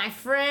 Yeah, my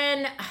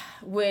friend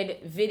would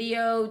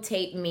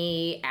videotape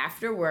me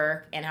after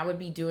work, and I would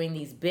be doing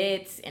these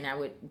bits, and I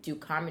would do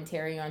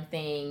commentary on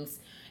things,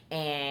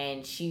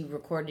 and she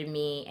recorded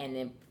me and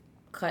then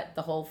cut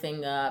the whole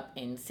thing up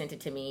and sent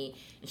it to me.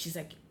 And she's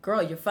like,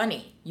 girl, you're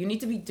funny. You need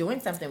to be doing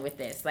something with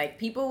this. Like,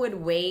 people would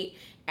wait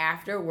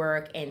after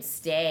work and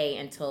stay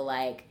until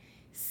like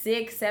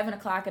 6, 7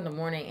 o'clock in the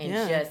morning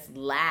and just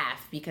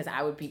laugh because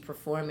I would be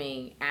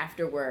performing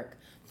after work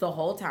the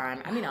whole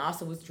time. I mean, I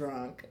also was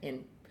drunk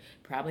and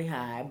probably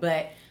high,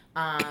 but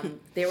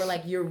they were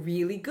like, you're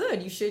really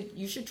good. You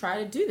should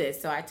try to do this.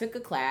 So I took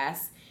a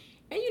class.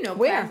 And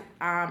Where?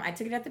 I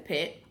took it at the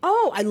Pit.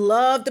 Oh, I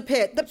love the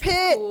Pit. The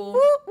Pit. Cool.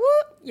 Whoop,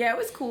 whoop. Yeah, it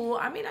was cool.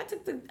 I mean, I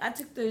took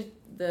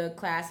the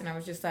class, and I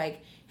was just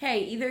like,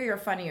 hey, either you're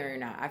funny or you're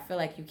not. I feel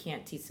like you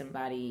can't teach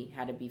somebody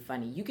how to be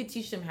funny. You could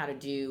teach them how to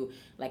do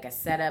like a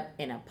setup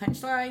and a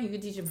punchline. You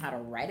could teach them how to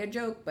write a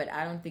joke, but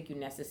I don't think you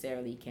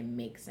necessarily can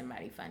make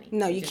somebody funny.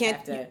 No, you just can't.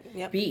 have to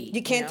Yep. be.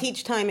 You can't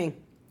teach timing.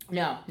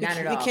 No, not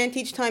at all. You can't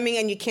teach timing,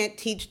 and you can't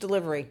teach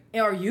delivery.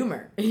 Or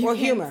humor. Or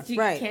humor, You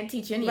right. can't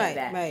teach any Right, of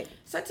that. right.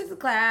 So I took the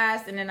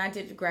class, and then I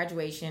did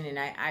graduation, and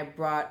I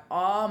brought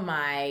all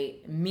my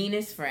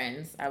meanest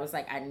friends. I was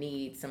like, I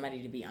need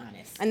somebody to be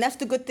honest. And that's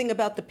the good thing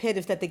about the Pit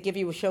is that they give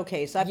you a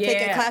showcase. I've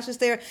taken Yeah. classes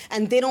there,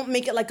 and they don't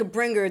make it like a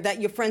bringer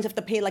that your friends have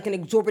to pay like an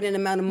exorbitant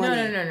amount of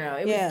money. No.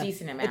 It was a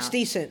decent amount. It's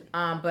decent.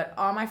 But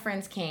all my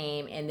friends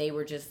came, and they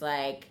were just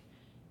like,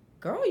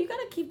 girl, you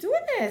gotta keep doing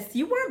this.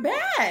 You weren't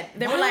bad.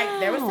 They were like,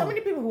 there were so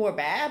many people who were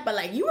bad, but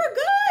like, you were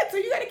good, so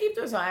you gotta keep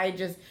doing it. So I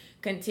just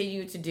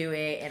continued to do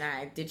it, and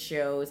I did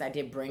shows, I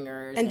did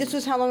bringers. And this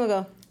was how long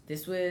ago?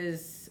 This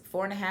was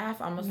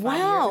 4.5, almost 5 years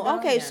Wow. ago.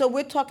 Okay, Yeah. so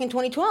we're talking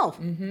 2012.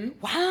 Mm-hmm.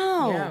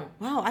 Wow. Yeah.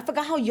 Wow. I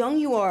forgot how young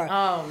you are.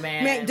 Oh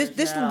man. Man, this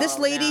Michelle,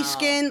 lady's no.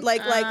 skin,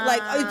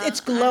 it's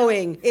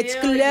glowing. It's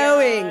feel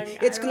glowing. young.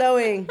 It's I don't-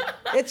 glowing.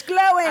 It's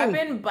glowing. I've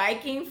been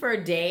biking for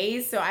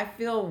days, so I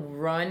feel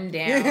run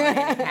down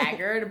and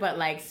haggard. But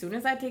like, soon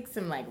as I take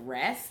some like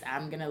rest,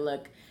 I'm gonna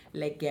look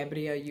like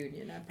Gabrielle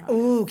Union. I promise.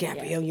 Ooh,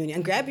 Gabrielle Union.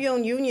 And Gabrielle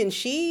Union,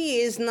 she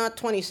is not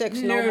 26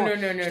 no No, more.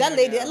 no.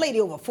 That lady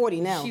over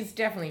 40 now.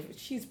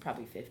 She's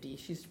probably 50.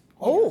 She's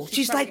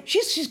she's probably- like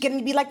she's getting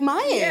to be like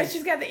my age. yeah,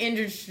 she's got the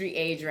industry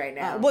age right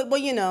now. Well,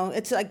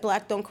 it's like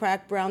black don't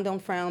crack, brown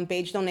don't frown,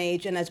 beige don't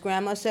age, and as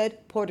Grandma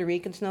said, Puerto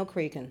Ricans no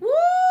creaking.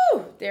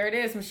 Woo! There it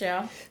is,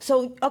 Michelle.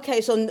 So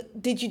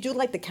did you do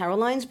like the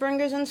Carolines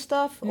bringers and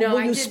stuff? No, or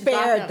were I you did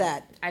spared Gotham.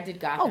 that? I did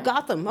Gotham. Oh,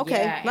 Gotham.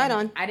 Okay, Yeah, right and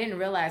on. I didn't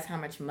realize how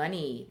much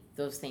money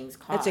those things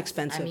cost. It's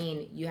expensive. I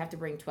mean, you have to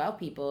bring 12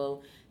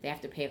 people. They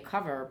have to pay a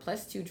cover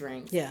plus 2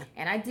 drinks. Yeah.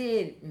 And I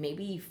did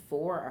maybe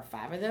 4 or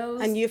 5 of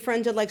those. And your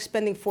friends are like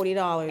spending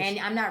 $40. And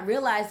I'm not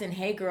realizing,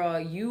 hey, girl,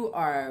 you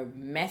are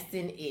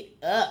messing it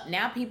up.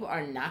 Now people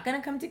are not going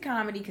to come to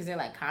comedy because they're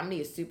like,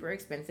 comedy is super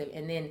expensive.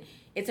 And then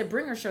it's a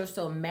bringer show,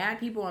 so mad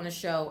people on the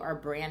show are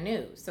brand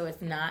new. So it's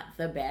not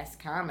the best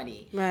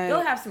comedy. Right.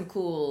 They'll have some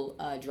cool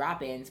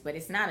drop-ins, but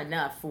it's not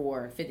enough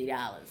for $50.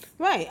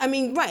 Right. I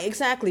mean, right,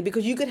 exactly.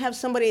 Because you could have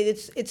somebody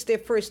it's their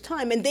first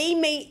time and they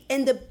may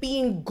end up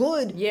being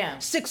good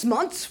 6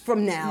 months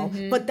from now,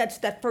 but that's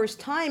that first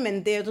time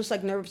and they're just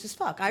like nervous as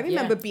fuck. I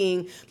remember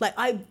being like,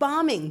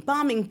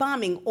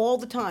 bombing all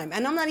the time.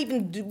 And I'm not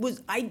even,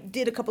 I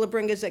did a couple of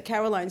bringers at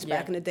Caroline's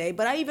back in the day,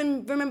 but I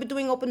even remember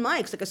doing open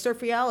mics, like a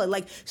Surf Reality,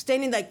 like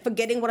standing, like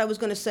forgetting what I was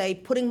going to say,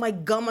 putting my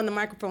gum on the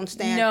microphone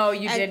stand. No,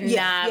 you did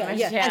not,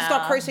 Michelle. And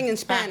start cursing in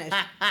Spanish.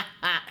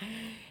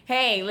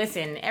 Hey,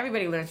 listen,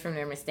 everybody learns from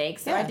their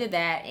mistakes. So I did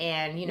that,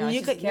 and,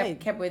 I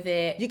kept with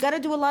it. You got to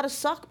do a lot of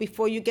suck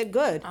before you get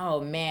good.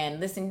 Oh, man.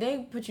 Listen, they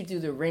put you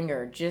through the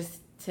ringer just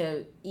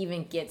to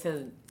even get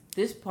to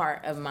this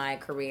part of my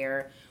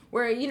career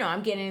where,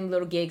 I'm getting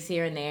little gigs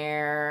here and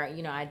there.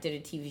 I did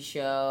a TV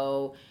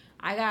show.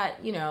 I got,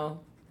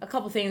 a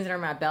couple things under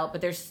my belt,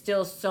 but there's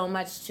still so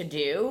much to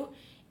do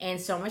and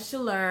so much to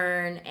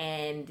learn.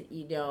 And,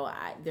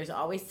 there's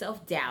always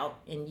self-doubt,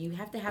 and you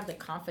have to have the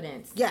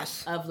confidence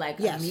of like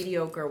a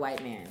mediocre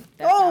white man.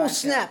 That's how I feel.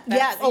 Snap.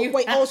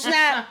 Oh,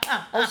 snap.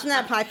 Oh,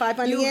 snap. High five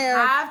on the air.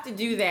 You have to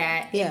do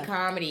that in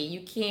comedy.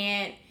 You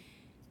can't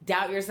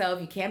doubt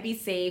yourself. You can't be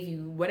safe.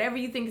 Whatever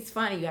you think is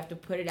funny, you have to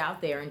put it out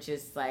there and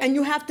just like. And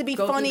you have to be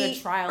go funny. Through the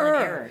trial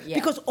and error. Yeah.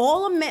 Because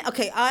all a man.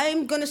 Okay,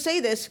 I'm gonna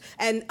say this,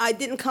 and I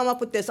didn't come up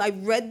with this. I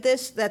read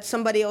this that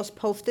somebody else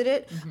posted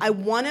it. Mm-hmm. I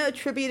want to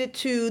attribute it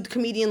to the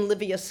comedian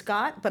Livia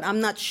Scott, but I'm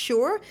not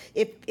sure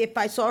if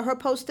I saw her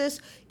post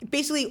this.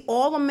 Basically,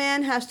 all a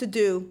man has to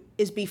do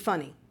is be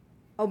funny.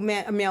 A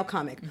male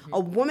comic. Mm-hmm. A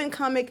woman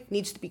comic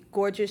needs to be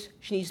gorgeous.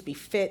 She needs to be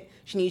fit.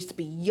 She needs to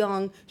be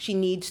young. She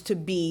needs to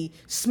be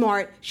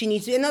smart.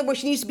 In other words,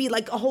 she needs to be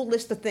like a whole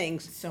list of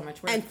things. So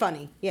much work. And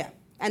funny, yeah.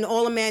 And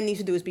all a man needs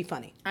to do is be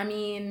funny. I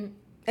mean,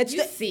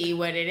 you see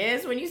what it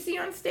is. When you see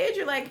on stage,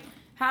 you're like,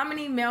 how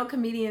many male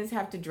comedians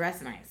have to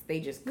dress nice? They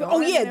just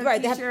go in their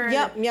right. t-shirt.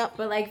 Yep.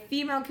 But like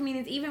female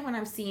comedians, even when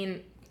I've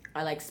seen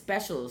like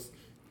specials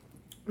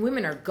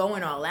women are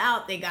going all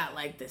out. They got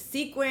like the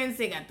sequins,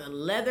 they got the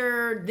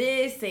leather,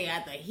 they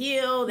got the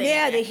heel. The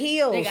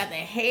heels. They got the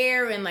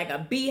hair and like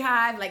a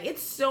beehive. Like,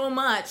 it's so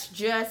much.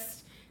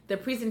 Just the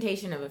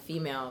presentation of a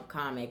female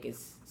comic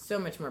is so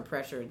much more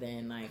pressure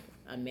than like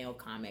a male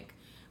comic.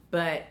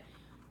 But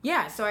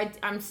yeah, so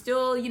I'm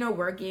still,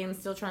 working,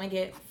 still trying to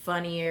get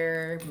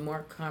funnier,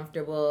 more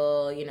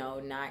comfortable,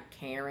 not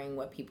caring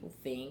what people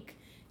think,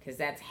 because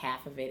that's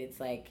half of it. It's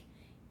like,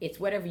 it's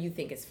whatever you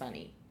think is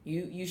funny.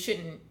 You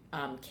shouldn't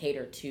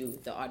cater to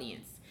the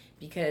audience,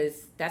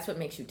 because that's what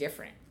makes you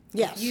different.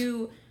 Yes. If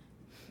you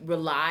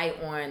rely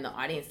on the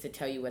audience to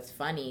tell you what's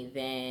funny,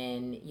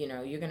 then,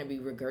 you're going to be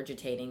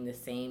regurgitating the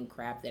same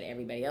crap that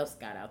everybody else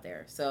got out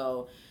there.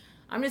 So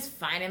I'm just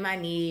finding my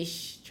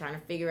niche, trying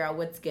to figure out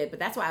what's good. But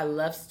that's why I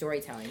love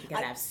storytelling, because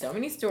I have so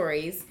many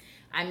stories.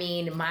 I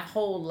mean, my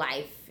whole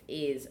life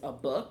is a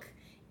book.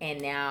 And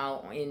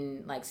now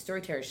in like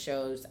storyteller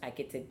shows, I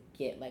get to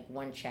get like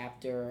one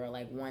chapter or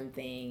like one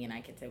thing, and I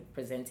get to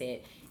present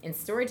it. In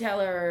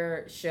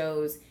storyteller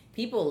shows,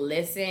 people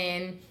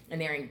listen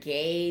and they're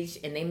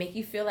engaged, and they make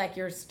you feel like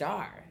you're a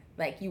star.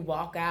 Like, you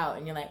walk out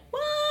and you're like,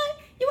 what?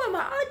 You want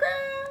my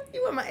autograph?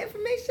 You want my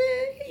information?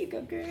 Here you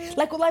go, girl.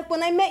 Like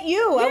when I met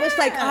you, I was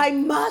like, I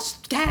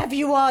must have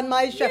you on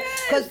my show.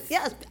 Because,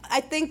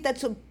 I think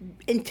that's an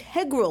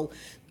integral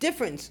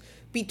difference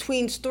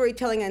between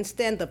storytelling and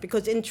stand-up,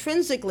 because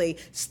intrinsically,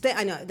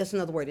 I know, that's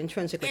another word,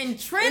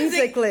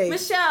 intrinsically.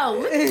 Michelle,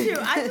 look at you.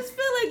 I just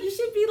feel like you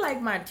should be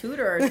like my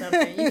tutor or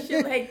something. You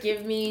should like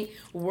give me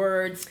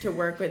words to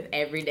work with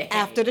every day.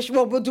 After the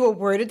show, we'll do a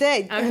word a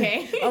day.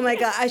 Okay. Oh my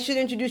God, I should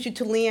introduce you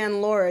to Leanne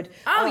Lord.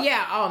 Oh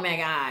yeah, oh my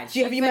God.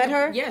 Have you met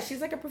her? Yeah,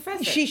 she's like a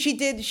professor. She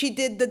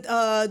did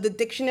the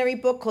dictionary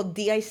book called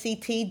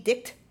DICT,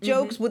 Dict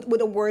Jokes,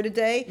 with a word a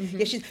day.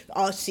 Yeah, she's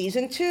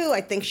season 2.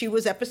 I think she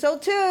was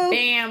episode 2.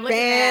 Bam, look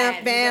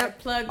at that. Bam.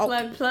 Plug.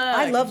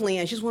 I love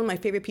Leanne. She's one of my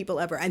favorite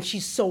people ever, and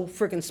she's so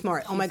freaking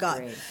smart. Oh my God.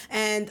 Great.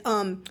 And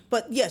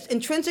but yes,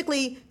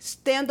 intrinsically,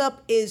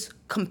 stand-up is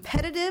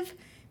competitive,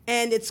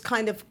 and it's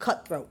kind of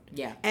cutthroat.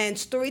 Yeah. And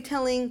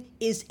storytelling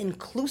is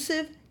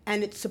inclusive,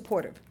 and it's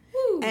supportive.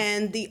 Woo.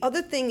 And the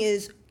other thing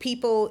is,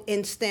 people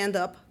in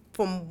stand-up,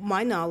 from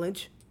my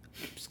knowledge,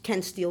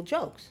 can steal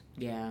jokes.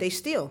 Yeah. They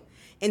steal.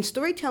 In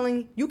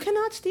storytelling, you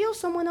cannot steal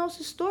someone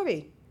else's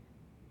story.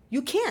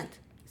 You can't.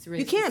 It's really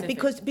you can't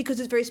specific. because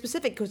it's very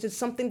specific, because it's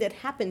something that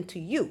happened to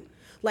you.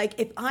 Like,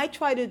 if I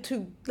try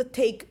to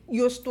take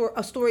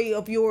a story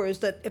of yours,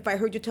 that if I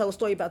heard you tell a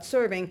story about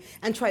serving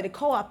and try to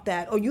co-opt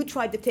that, or you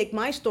tried to take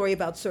my story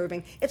about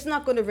serving, it's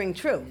not going to ring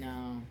true.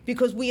 No.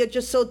 Because we are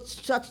just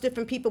such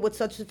different people with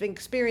such different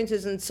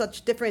experiences and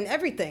such different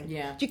everything.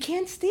 Yeah. You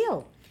can't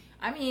steal.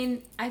 I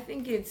mean, I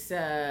think it's,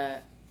 I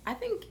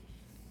think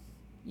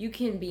you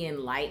can be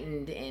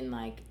enlightened and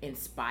like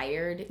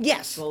inspired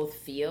Yes. in both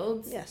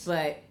fields. Yes.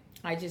 But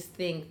I just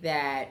think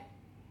that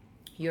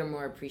you're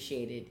more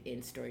appreciated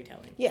in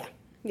storytelling. Yeah.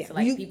 Yeah. So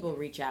like people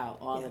reach out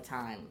all the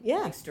time. Yeah.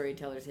 Like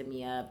storytellers hit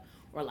me up,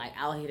 or like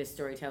I'll hit a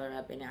storyteller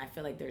up, and I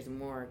feel like there's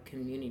more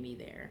community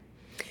there.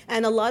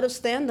 And a lot of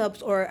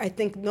stand-ups are, I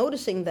think,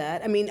 noticing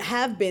that. I mean,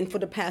 have been for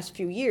the past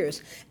few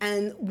years.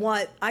 And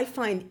what I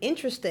find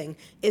interesting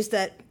is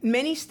that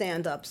many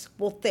stand-ups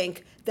will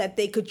think that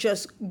they could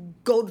just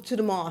go to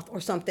the Moth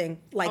or something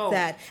like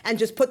that and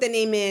just put their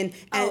name in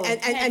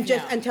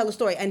and tell a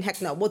story. And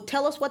heck no. Well,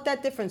 tell us what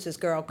that difference is,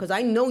 girl, because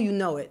I know you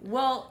know it.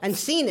 Well, and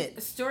seen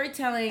it.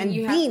 Storytelling, and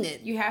you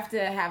you have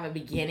to have a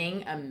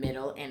beginning, a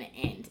middle, and an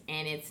end.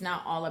 And it's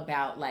not all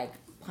about like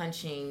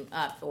punching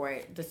up, or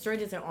the story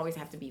doesn't always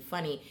have to be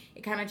funny.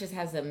 It kind of just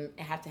have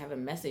to have a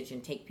message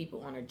and take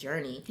people on a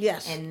journey.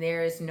 Yes. And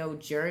there's no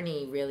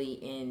journey really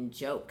in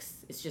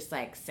jokes. It's just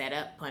like set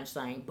up,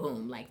 punchline,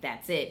 boom, like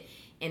that's it.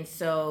 And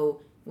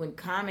so when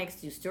comics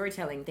do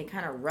storytelling, they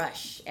kind of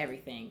rush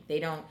everything. They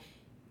don't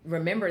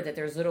remember that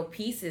there's little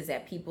pieces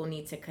that people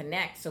need to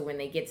connect. So when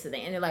they get to the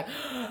end, they're like,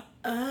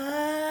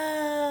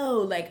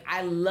 oh, like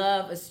I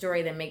love a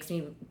story that makes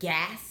me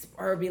gasp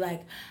or be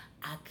like,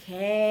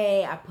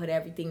 okay, I put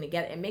everything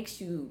together. It makes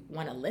you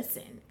want to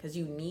listen because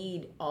you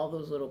need all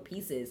those little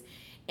pieces.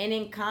 And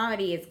in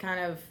comedy, it's kind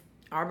of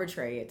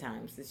arbitrary at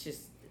times. It's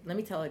just, let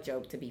me tell a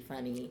joke to be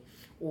funny,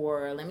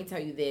 or let me tell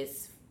you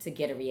this to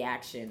get a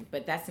reaction.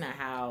 But that's not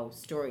how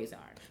stories are.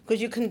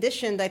 Because you're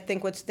conditioned, I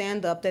think, with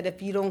stand-up, that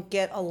if you don't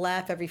get a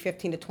laugh every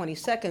 15 to 20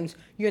 seconds,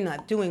 you're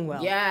not doing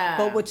well. Yeah.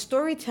 But with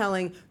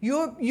storytelling,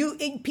 your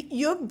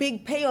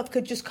big payoff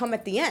could just come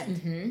at the end.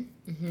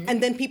 Mm-hmm. Mm-hmm.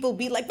 And then people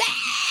be like,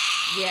 ah!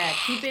 Yeah,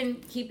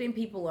 keeping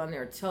people on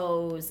their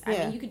toes. I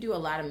Yeah. mean, you could do a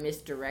lot of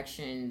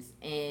misdirections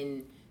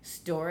in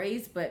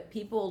stories, but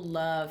people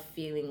love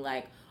feeling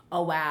like,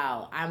 oh,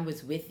 wow, I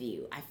was with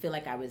you. I feel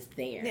like I was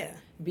there. Yeah.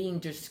 Being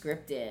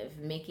descriptive,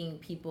 making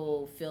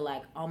people feel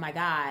like, oh, my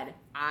God,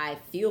 I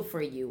feel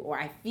for you, or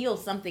I feel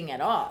something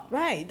at all.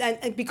 Right,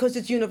 and because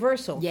it's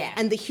universal. Yeah.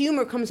 And the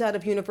humor comes out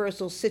of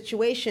universal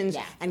situations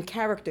and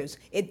characters.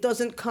 It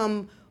doesn't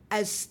come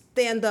as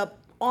stand-up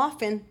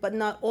often, but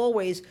not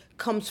always,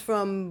 comes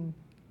from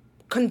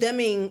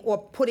condemning or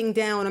putting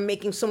down or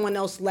making someone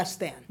else less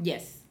than.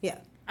 Yes. Yeah.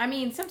 I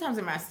mean, sometimes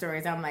in my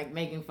stories, I'm like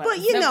making fun But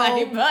of you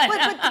somebody,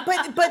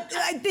 know, but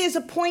there's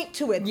a point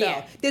to it, though.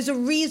 Yeah. There's a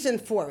reason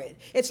for it.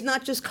 It's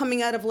not just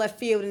coming out of left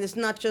field, and it's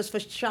not just for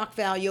shock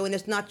value, and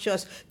it's not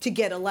just to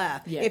get a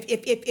laugh. Yeah.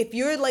 If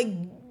you're like,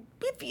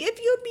 if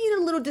you're being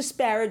a little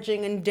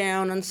disparaging and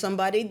down on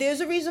somebody, there's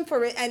a reason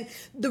for it, and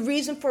the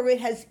reason for it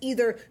has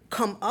either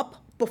come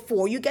up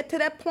before you get to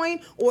that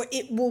point, or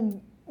it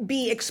will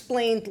be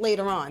explained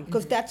later on,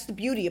 because that's the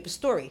beauty of a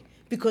story.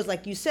 Because,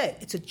 like you said,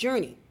 it's a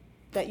journey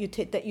that you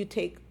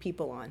take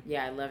people on.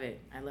 Yeah, I love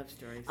it. I love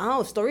stories.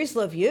 Oh, stories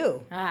love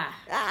you. Ah,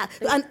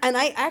 And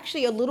I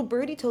actually, a little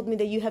birdie told me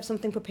that you have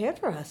something prepared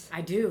for us. I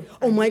do.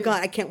 Oh my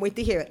God, I can't wait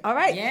to hear it. All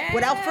right. Yeah.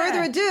 Without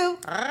further ado,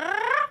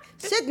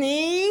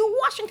 Sydney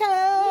Washington.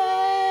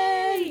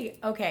 Yay!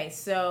 Okay,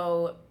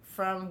 so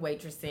from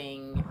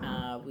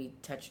waitressing, we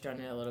touched on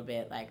it a little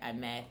bit. Like, I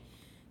met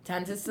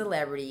tons of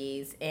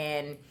celebrities,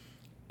 and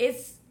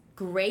it's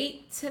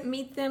great to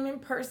meet them in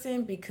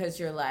person because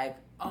you're like,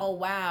 oh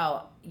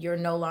wow, you're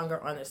no longer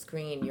on the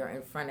screen, you're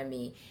in front of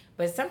me.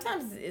 But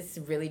sometimes it's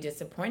really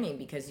disappointing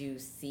because you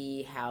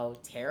see how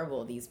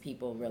terrible these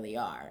people really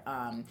are.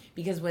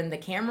 Because when the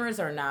cameras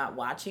are not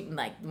watching,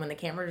 like when the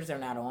cameras are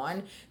not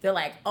on, they're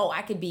like, oh,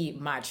 I could be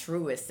my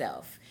truest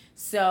self.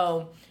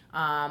 So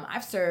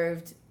I've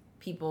served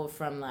people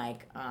from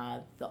like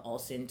the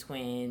Olsen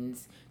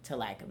twins to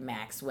like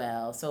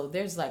Maxwell. So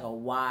there's like a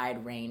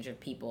wide range of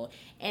people.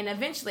 And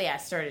eventually I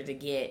started to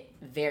get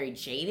very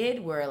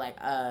jaded where like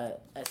a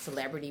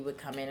celebrity would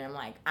come in and I'm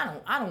like,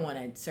 I don't want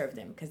to serve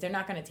them because they're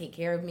not going to take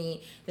care of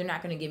me. They're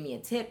not going to give me a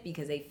tip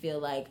because they feel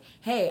like,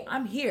 hey,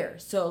 I'm here.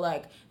 So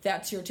like,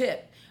 that's your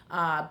tip.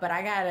 But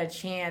I got a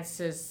chance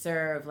to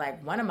serve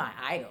like one of my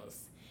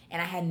idols. And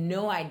I had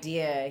no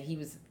idea he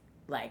was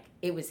like,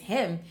 it was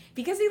him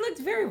because he looked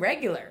very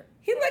regular.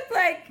 He looked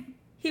like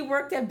he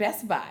worked at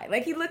Best Buy.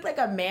 Like, he looked like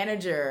a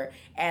manager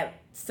at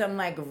some,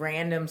 like,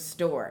 random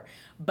store.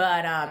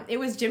 But it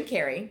was Jim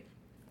Carrey,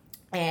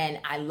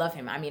 and I love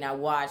him. I mean, I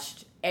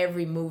watched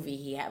every movie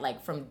he had,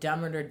 like, from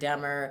Dumber to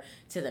Dumber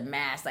to The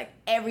Mask. Like,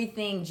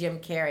 everything Jim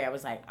Carrey,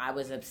 I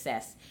was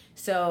obsessed.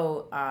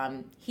 So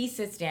he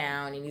sits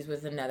down, and he's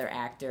with another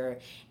actor.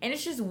 And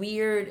it's just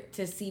weird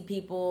to see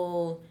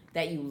people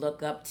that you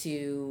look up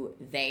to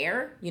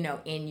there, you know,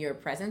 in your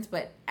presence.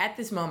 But at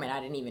this moment, I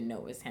didn't even know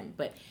it was him.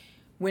 But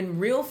when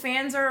real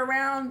fans are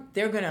around,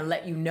 they're going to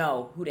let you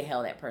know who the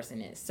hell that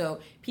person is. So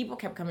people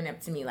kept coming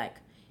up to me like,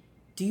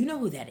 do you know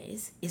who that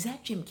is? Is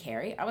that Jim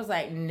Carrey? I was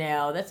like,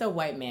 no, that's a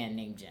white man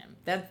named Jim.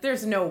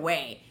 There's no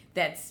way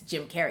that's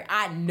Jim Carrey.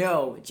 I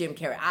know Jim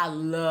Carrey. I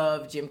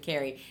love Jim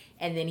Carrey.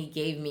 And then he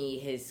gave me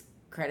his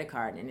credit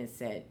card and it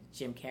said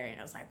Jim Carrey. And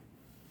I was like,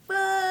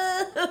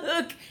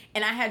 fuck.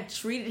 And I had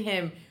treated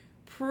him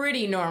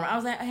pretty normal. I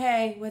was like,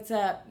 hey, what's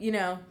up? You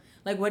know,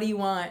 like, what do you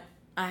want?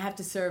 I have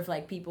to serve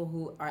like people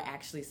who are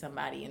actually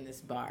somebody in this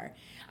bar.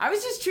 I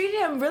was just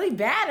treating him really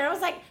bad. And I was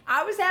like,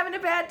 I was having a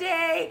bad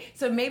day.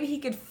 So maybe he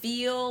could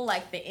feel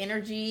like the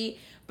energy.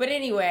 But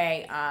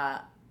anyway,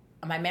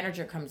 my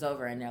manager comes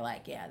over and they're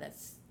like, yeah,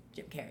 that's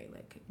Jim Carrey.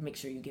 Like, make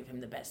sure you give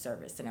him the best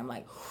service. And I'm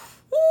like,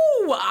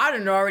 ooh, I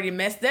done already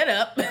messed that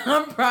up.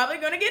 I'm probably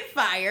going to get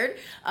fired.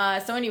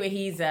 So anyway,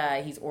 he's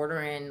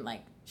ordering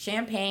like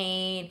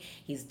champagne.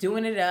 He's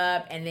doing it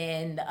up. And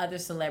then the other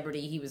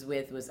celebrity he was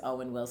with was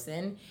Owen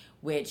Wilson,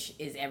 which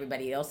is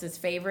everybody else's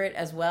favorite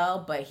as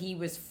well. But he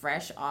was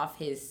fresh off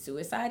his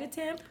suicide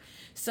attempt.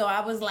 So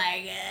I was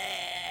like,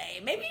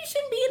 hey, maybe you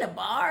shouldn't be in a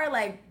bar.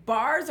 Like,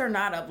 bars are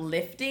not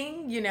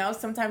uplifting, you know.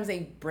 Sometimes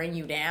they bring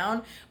you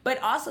down.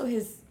 But also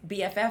his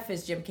BFF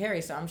is Jim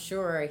Carrey, so I'm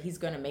sure he's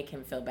going to make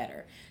him feel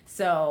better.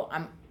 So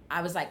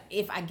I was like,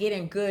 if I get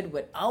in good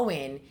with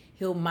Owen,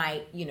 he'll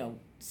might, you know,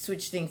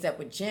 switch things up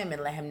with Jim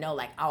and let him know,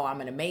 like, oh,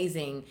 I'm an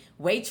amazing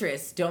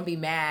waitress. Don't be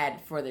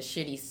mad for the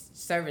shitty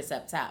service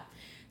up top.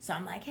 So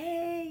I'm like,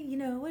 hey, you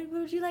know, what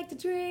would you like to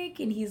drink?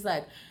 And he's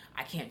like,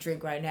 I can't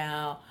drink right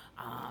now.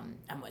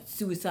 I'm on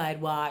suicide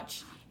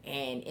watch.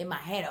 And in my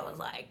head, I was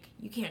like,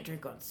 you can't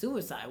drink on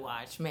suicide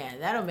watch. Man,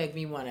 that'll make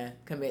me want to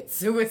commit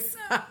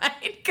suicide.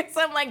 Because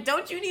I'm like,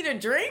 don't you need a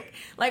drink?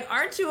 Like,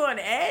 aren't you on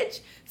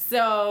edge?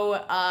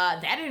 So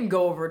that didn't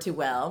go over too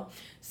well.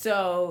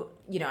 So,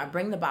 you know, I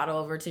bring the bottle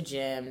over to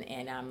Jim,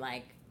 and I'm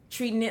like,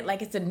 treating it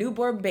like it's a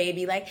newborn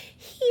baby. Like,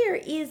 here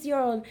is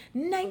your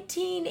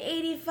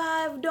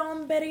 1985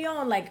 Dom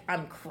Perignon. Like,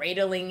 I'm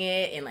cradling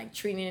it and like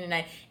treating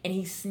it, and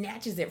he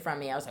snatches it from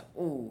me. I was like,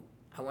 ooh,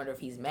 I wonder if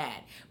he's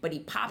mad. But he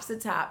pops the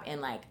top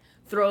and like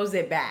throws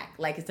it back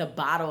like it's a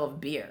bottle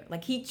of beer.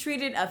 Like, he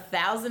treated a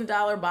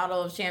 $1,000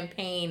 bottle of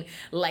champagne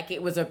like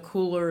it was a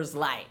Coors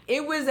Light.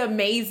 It was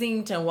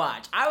amazing to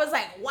watch. I was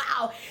like,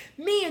 wow,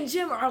 me and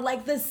Jim are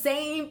like the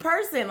same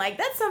person. Like,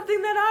 that's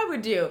something that I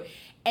would do.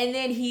 And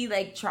then he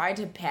like tried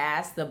to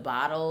pass the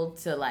bottle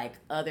to like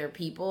other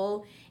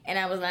people. And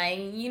I was like,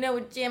 you know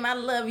what, Jim, I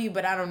love you,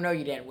 but I don't know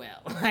you that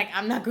well. Like,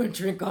 I'm not going to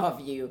drink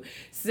off you.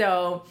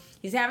 So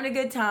he's having a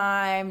good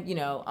time. You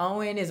know,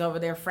 Owen is over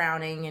there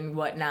frowning and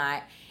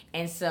whatnot.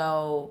 And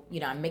so,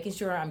 I'm making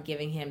sure I'm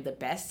giving him the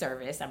best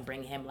service. I'm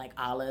bringing him like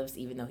olives,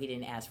 even though he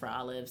didn't ask for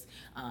olives.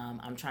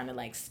 I'm trying to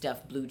like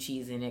stuff blue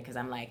cheese in it because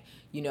I'm like,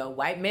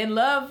 white men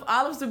love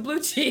olives with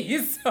blue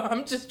cheese. So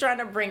I'm just trying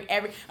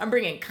to I'm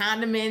bringing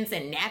condiments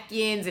and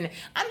napkins, and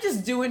I'm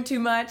just doing too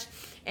much.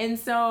 And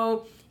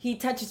so he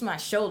touches my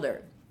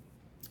shoulder.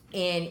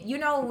 And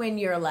when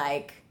you're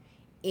like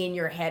in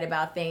your head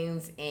about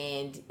things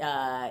and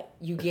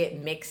you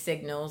get mixed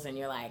signals and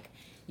you're like,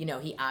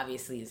 he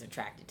obviously is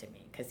attracted to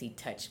me because he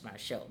touched my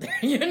shoulder.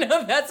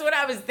 That's what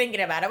I was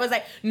thinking about. I was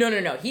like,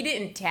 no. He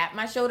didn't tap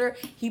my shoulder.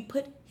 He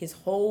put his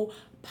whole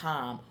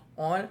palm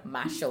on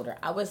my shoulder.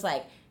 I was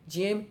like,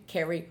 Jim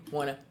Carrey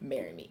wanna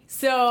marry me.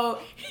 So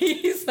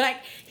he's like,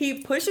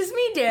 he pushes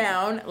me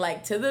down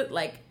like to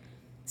the,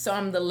 so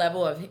I'm the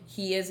level of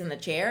he is in the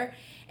chair.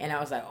 And I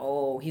was like,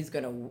 oh, he's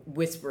going to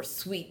whisper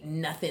sweet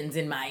nothings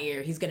in my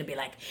ear. He's going to be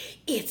like,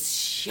 it's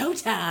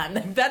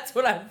showtime. That's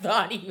what I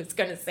thought he was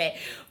going to say.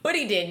 But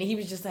he didn't. He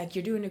was just like,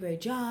 you're doing a great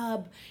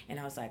job. And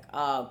I was like,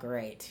 oh,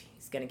 great.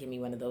 He's going to give me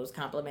one of those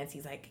compliments.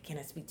 He's like, can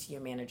I speak to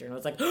your manager? And I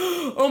was like,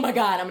 oh, my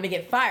God, I'm going to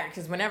get fired.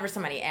 Because whenever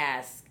somebody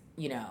asks,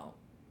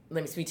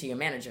 let me speak to your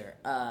manager,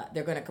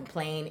 they're going to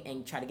complain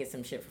and try to get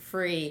some shit for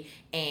free,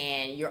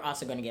 and you're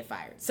also going to get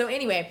fired. So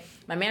anyway,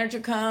 my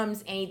manager comes,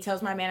 and he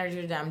tells my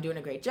manager that I'm doing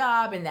a great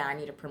job and that I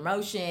need a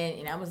promotion,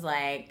 and I was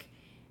like,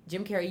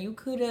 Jim Carrey, you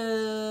could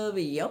have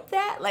yelped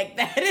that? Like,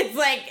 that is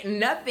like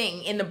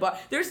nothing in the bar.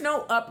 There's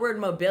no upward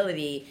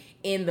mobility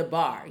in the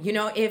bar.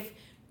 If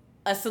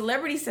a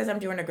celebrity says I'm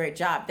doing a great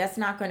job, that's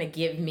not going to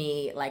give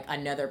me like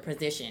another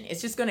position.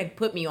 It's just going to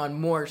put me on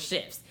more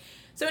shifts.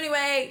 So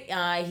anyway,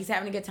 he's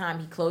having a good time.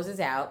 He closes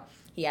out.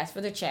 He asked for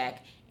the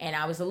check. And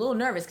I was a little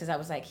nervous because I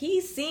was like, he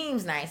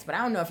seems nice, but I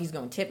don't know if he's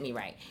going to tip me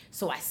right.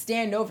 So I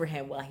stand over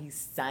him while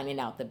he's signing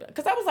out the bill.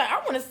 Because I was like, I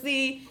want to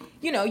see,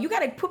 you got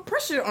to put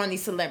pressure on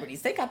these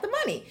celebrities. They got the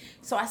money.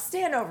 So I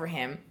stand over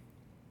him.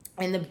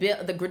 And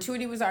the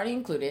gratuity was already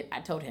included. I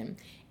told him.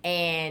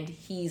 And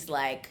he's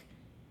like,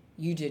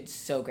 you did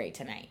so great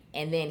tonight.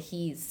 And then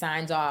he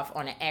signs off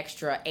on an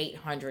extra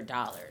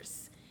 $800.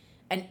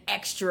 An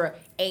extra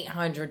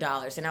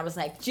 $800. And I was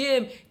like,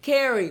 Jim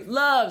Carrey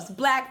loves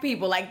black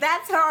people. Like,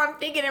 that's how I'm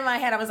thinking in my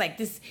head. I was like,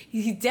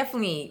 he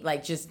definitely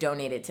like just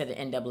donated to the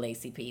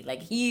NAACP.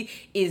 Like, he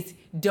is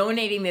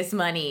donating this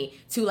money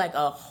to like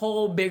a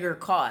whole bigger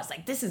cause.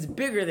 Like, this is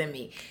bigger than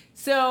me.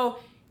 So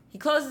he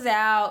closes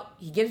out.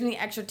 He gives me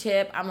extra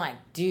tip. I'm like,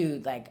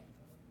 dude, like,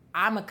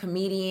 I'm a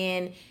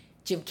comedian.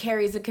 Jim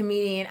Carrey's a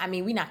comedian. I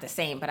mean, we're not the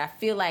same, but I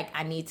feel like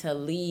I need to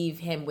leave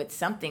him with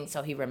something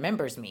so he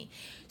remembers me.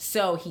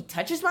 So he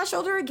touches my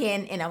shoulder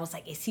again, and I was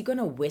like, is he going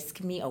to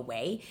whisk me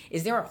away?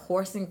 Is there a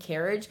horse and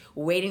carriage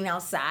waiting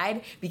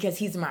outside because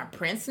he's my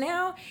prince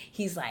now?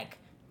 He's like,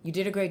 you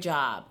did a great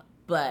job,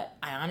 but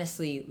I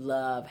honestly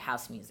love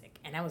house music.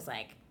 And I was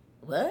like,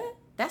 what?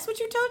 That's what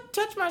you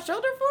touched my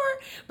shoulder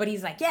for? But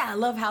he's like, yeah, I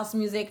love house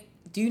music.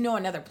 Do you know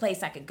another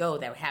place I could go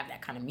that would have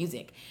that kind of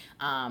music?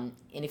 And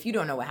if you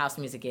don't know what house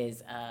music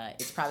is,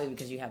 it's probably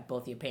because you have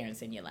both your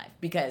parents in your life.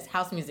 Because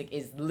house music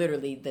is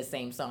literally the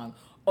same song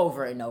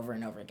over and over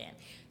and over again.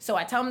 So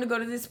I tell them to go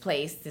to this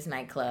place, this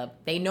nightclub.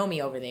 They know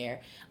me over there.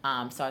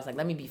 So I was like,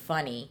 let me be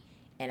funny.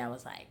 And I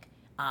was like,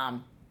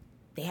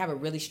 they have a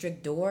really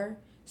strict door.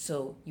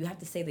 So you have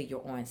to say that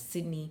you're on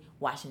Sydney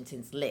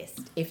Washington's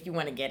list if you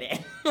want to get in.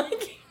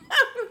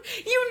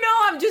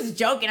 I'm just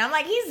joking. I'm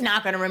like, he's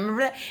not going to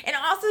remember that. And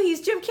also, he's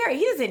Jim Carrey.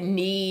 He doesn't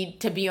need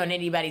to be on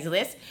anybody's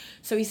list.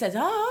 So he says,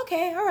 oh,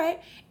 okay, all right.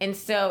 And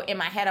so in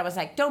my head, I was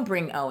like, don't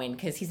bring Owen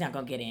because he's not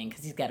going to get in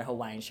because he's got a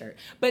Hawaiian shirt.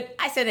 But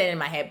I said that in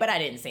my head, but I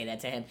didn't say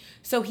that to him.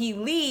 So he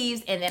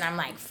leaves, and then I'm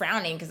like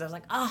frowning because I was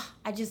like,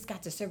 I just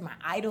got to serve my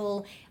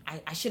idol.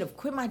 I should have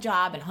quit my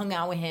job and hung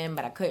out with him,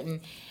 but I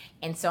couldn't.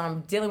 And so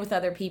I'm dealing with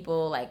other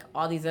people, like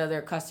all these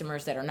other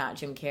customers that are not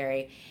Jim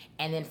Carrey.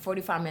 And then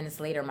 45 minutes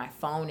later, my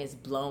phone is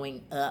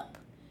blowing up.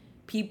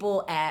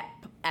 People at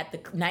the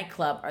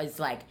nightclub is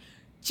like,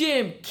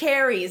 Jim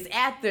Carrey is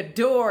at the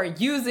door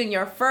using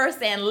your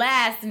first and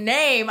last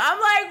name.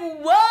 I'm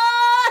like,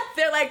 what?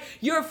 They're like,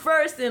 your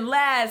first and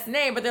last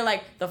name. But they're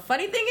like, the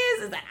funny thing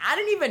is that I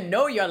didn't even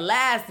know your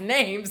last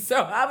name. So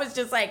I was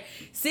just like,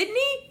 Sydney?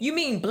 You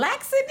mean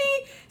Black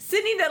Sydney?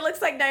 Sydney that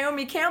looks like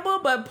Naomi Campbell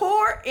but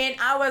poor? And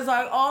I was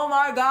like, oh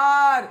my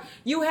God,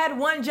 you had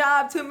one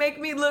job to make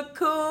me look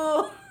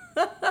cool.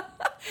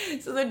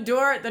 So the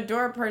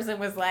door person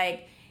was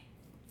like,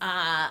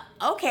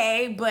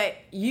 okay, but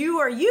you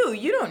are you.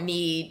 You don't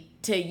need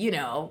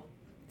to,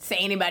 say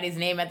anybody's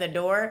name at the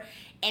door.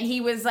 And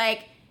he was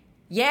like,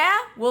 yeah,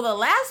 well, the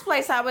last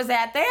place I was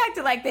at, they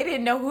acted like they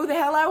didn't know who the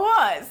hell I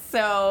was.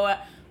 So I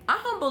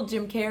humbled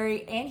Jim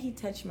Carrey, and he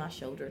touched my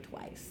shoulder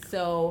twice.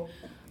 So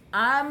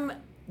I'm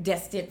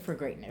destined for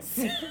greatness.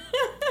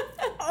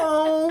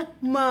 Oh,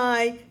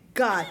 my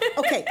God.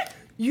 Okay,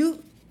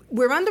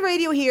 we're on the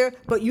radio here,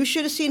 but you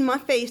should have seen my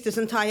face this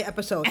entire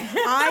episode.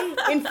 I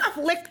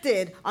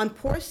inflicted on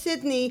poor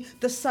Sydney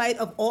the sight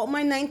of all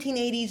my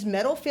 1980s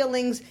metal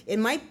fillings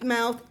in my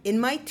mouth, in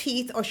my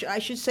teeth, or I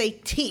should say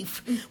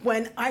teeth,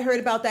 when I heard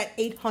about that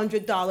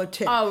 $800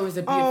 tip. Oh, it was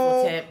a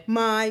beautiful tip. Oh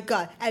my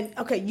God. And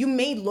okay, you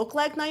may look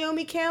like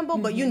Naomi Campbell,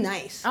 but you're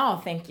nice. Oh,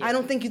 thank you. I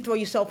don't think you throw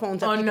your cell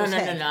phones at people's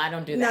head. No, I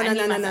don't do that.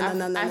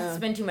 No. I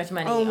spend too much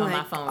money on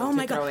my phone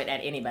to throw it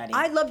at anybody.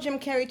 I love Jim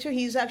Carrey too.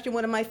 He's actually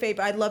one of my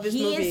favorite. I love his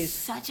movies. He is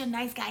such a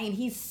nice guy, and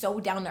he's so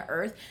down to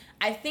earth.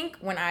 I think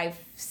when I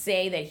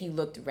say that he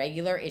looked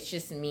regular, it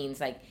just means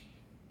like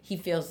he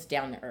feels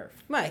down to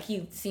earth. Right. Like,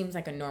 he seems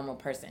like a normal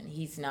person.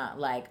 He's not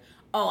like,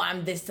 oh,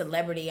 I'm this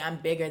celebrity, I'm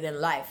bigger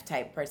than life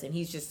type person.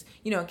 He's just,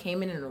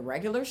 came in a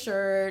regular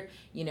shirt.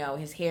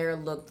 His hair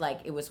looked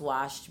like it was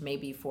washed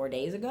maybe 4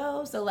 days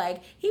ago. So,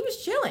 like, he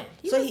was chilling.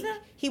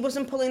 He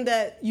wasn't pulling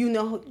that, do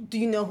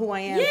you know who I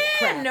am? Yeah,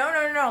 crap.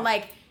 no.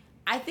 Like,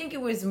 I think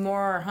it was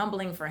more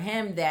humbling for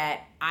him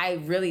that I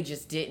really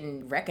just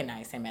didn't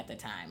recognize him at the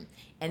time.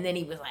 And then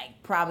he was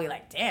like, probably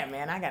like, damn,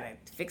 man, I got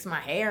to fix my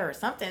hair or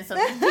something so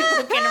that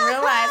people can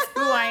realize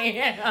who I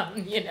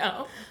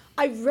am,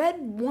 I read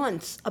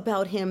once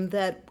about him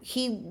that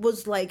he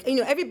was like,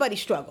 everybody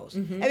struggles.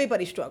 Mm-hmm.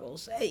 Everybody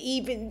struggles.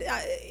 Even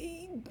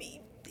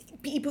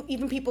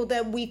people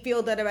that we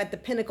feel that are at the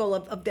pinnacle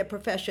of their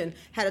profession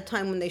had a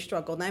time when they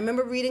struggled. And I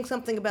remember reading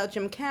something about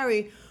Jim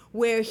Carrey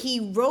where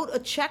he wrote a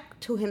check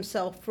to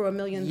himself for $1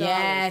 million.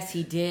 Yes,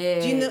 he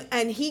did. Do you know?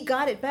 And he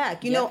got it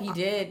back. He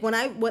did. When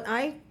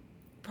I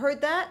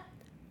heard that,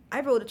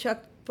 I wrote a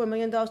check for $1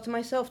 million to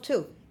myself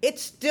too.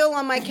 It's still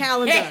on my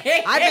calendar.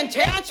 I've been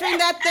transferring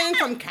that thing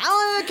from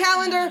calendar to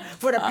calendar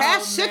for the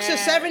past 6 or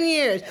 7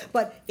 years,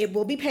 but it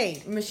will be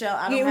paid. Michelle,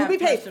 I don't it have will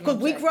be paid personal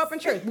because we checks. grew up in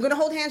church. We're gonna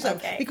hold hands up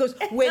Okay. because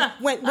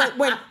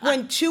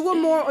when two or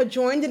more are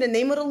joined in the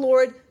name of the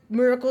Lord,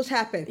 miracles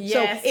happen.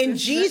 Yes. So in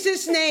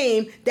Jesus'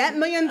 name, that $1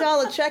 million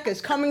check is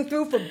coming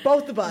through for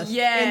both of us.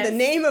 Yes. In the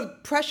name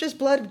of precious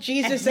blood of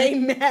Jesus,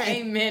 amen.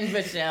 Amen,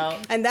 Michelle.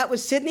 And that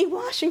was Sydney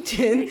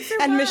Washington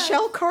and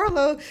Michelle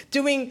Carlo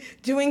doing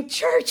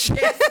church.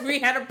 Yes, we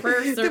had a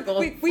prayer circle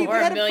we for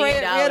had $1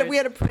 million. We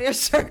had a prayer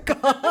circle.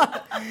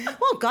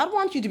 Well, God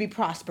wants you to be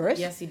prosperous.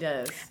 Yes, he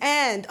does.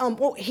 And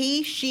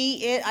he,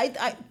 she, it.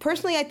 I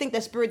personally, I think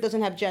that spirit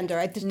doesn't have gender.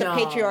 It's the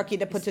patriarchy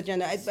that puts a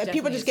gender.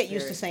 People just get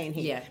used to saying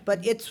he. Yeah.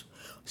 But it's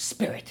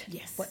spirit.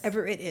 Yes.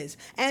 Whatever it is.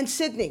 And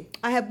Sydney,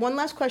 I have one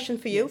last question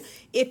for you.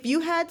 Yes. If you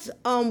had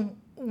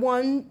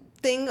one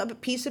thing, a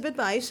piece of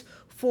advice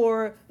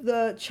for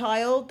the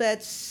child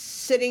that's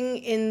sitting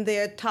in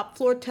their top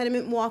floor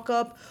tenement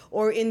walk-up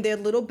or in their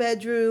little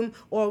bedroom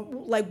or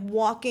like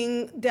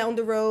walking down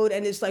the road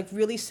and is like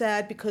really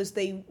sad because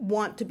they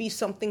want to be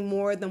something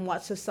more than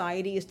what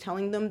society is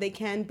telling them they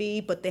can be,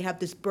 but they have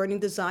this burning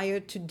desire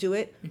to do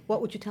it, what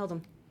would you tell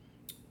them?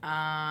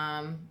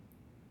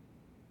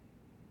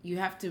 You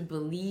have to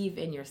believe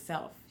in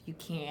yourself. You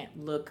can't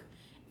look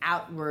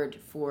outward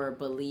for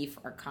belief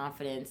or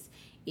confidence.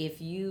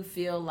 If you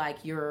feel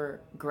like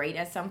you're great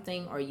at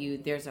something or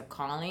there's a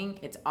calling,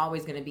 it's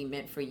always going to be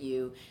meant for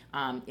you.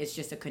 It's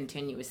just a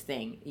continuous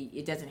thing.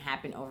 It doesn't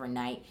happen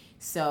overnight.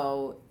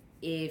 So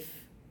if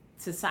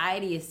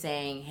society is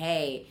saying,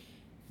 hey,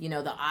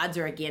 the odds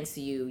are against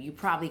you, you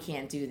probably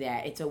can't do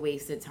that, it's a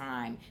waste of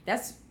time,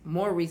 that's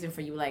more reason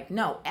for you like,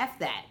 no, F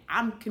that.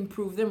 I can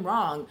prove them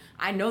wrong.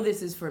 I know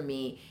this is for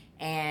me.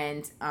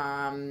 And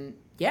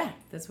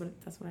that's what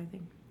I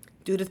think.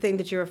 Do the thing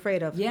that you're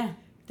afraid of. Yeah.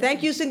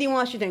 Thank you, Sydney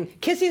Washington.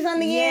 Kisses on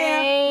the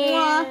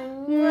air.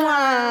 Mwah,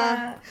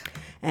 mwah.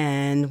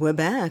 And we're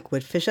back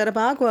with Fish Out of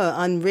Agua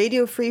on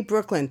Radio Free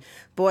Brooklyn.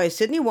 Boy,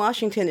 Sydney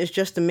Washington is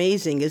just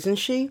amazing, isn't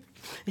she?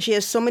 She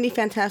has so many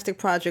fantastic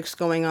projects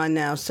going on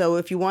now. So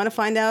if you want to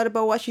find out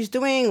about what she's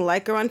doing,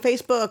 like her on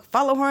Facebook,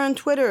 follow her on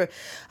Twitter.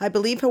 I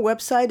believe her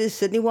website is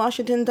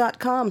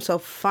sydneywashington.com. So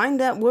find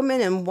that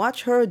woman and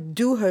watch her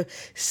do her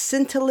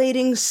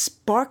scintillating,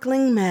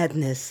 sparkling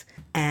madness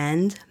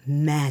and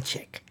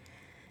magic.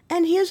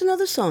 And here's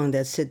another song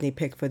that Sydney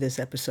picked for this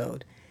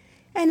episode.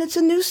 And it's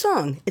a new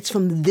song. It's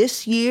from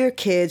this year,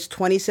 kids,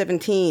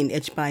 2017.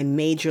 It's by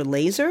Major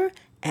Lazer,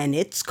 and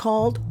it's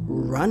called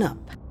Run Up.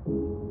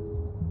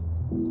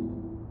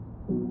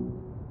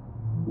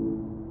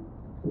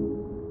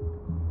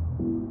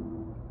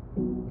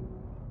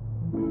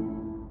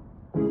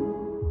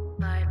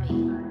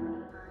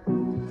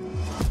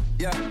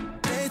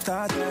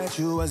 Thought that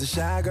you was a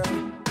shy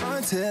girl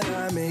until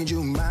I made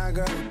you my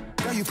girl.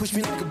 Now you push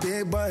me like a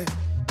big boy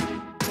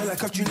till I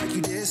cuffed you like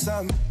you did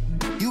something.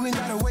 You ain't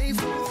gotta wait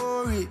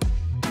for it.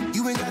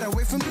 You ain't gotta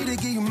wait for me to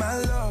give you my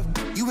love.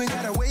 You ain't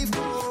gotta wait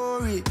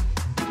for it.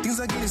 Things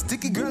are getting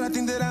sticky, girl, I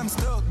think that I'm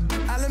stuck.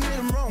 I'll admit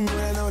I'm wrong, but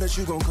I know that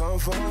you gon' come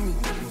for me.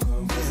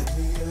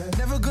 Yeah.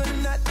 Never gonna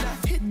not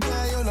hit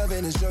by your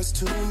loving is just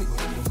to me.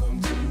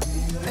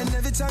 And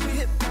every time you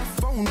hit my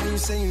phone, you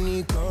say you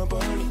need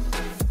company.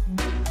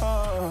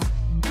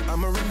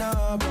 I'ma run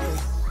up on you.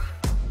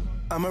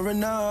 I'ma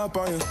run up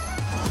on you.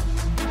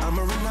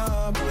 I'ma run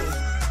up on you.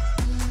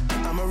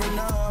 I'ma run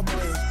up on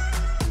you.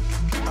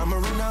 I'm a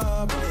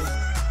runner boy.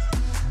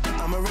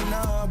 I'm a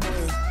runner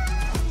boy.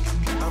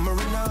 I'm a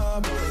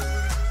runner boy.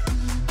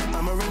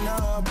 I'm a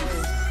runner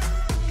boy.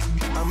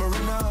 I'm a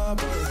runner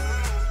boy.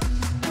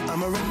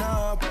 I'm a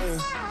runner boy.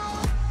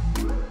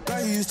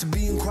 Girl, you used to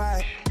being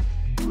quiet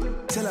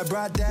till I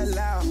brought that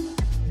loud.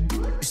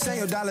 You say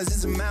your dollars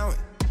is a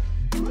mountain,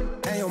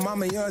 and your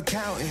mama your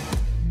accountant.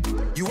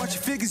 You watch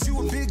your figures, you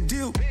a big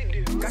deal.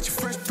 Got your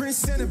Fresh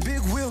Prince and a big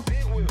wheel.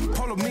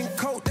 Polo mink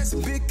coat, that's a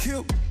big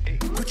kill.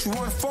 Put you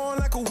on the phone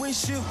like a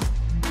windshield.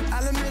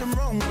 I'll admit I'm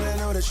wrong, but I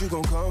know that you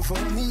gon' come for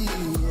me.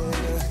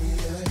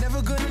 Yeah.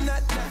 Never gonna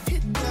not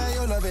hit that.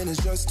 Your loving is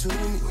just to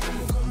me.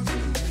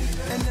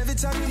 And every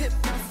time you hit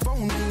my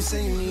phone, you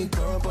say you need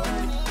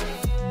company.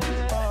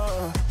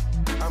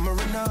 I'm a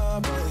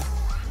runner boy.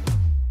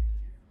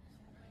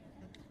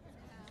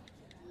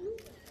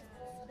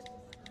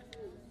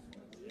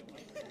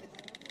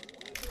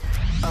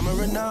 I'm a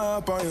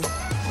runner boy.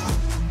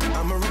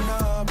 I'm a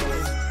runner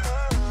boy.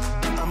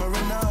 I'm a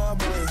runner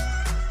boy.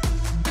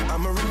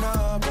 I'm a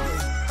runner boy.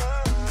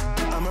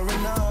 I'm a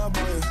runner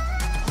boy.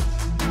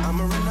 I'm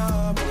a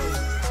runner boy.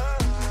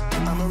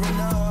 I'm a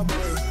runner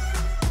boy.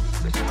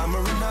 I'm a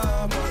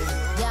runner boy.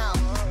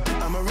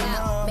 I'm a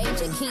runner boy.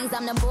 Major keys,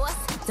 I'm the boss.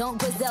 Don't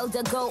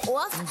Griselda go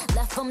off?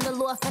 Left from the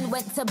loft and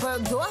went to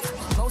Bergdorf.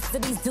 Most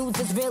of these dudes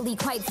is really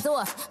quite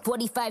soft.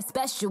 45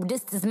 special,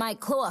 this is my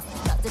cloth.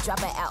 About to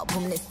drop an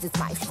album, this is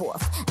my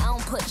fourth. I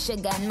don't put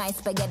sugar in my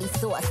spaghetti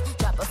sauce.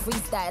 Drop a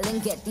freestyle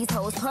and get these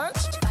hoes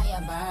perched.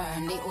 Fire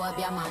burn, the orb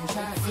your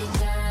mantra. See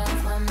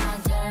girls, when my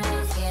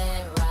girls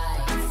get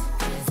right.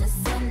 'Cause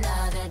it's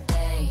another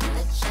day.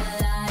 Let your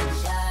light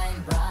shine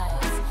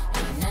bright.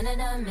 Ain't none of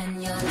them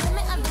in your life.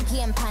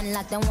 Game pan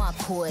like them walk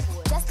code.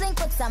 Just link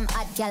with some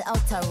hot girl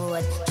out the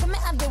road. Trim me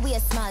up the way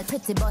small,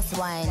 pretty boss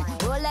wine.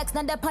 Rolex,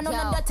 not the pan on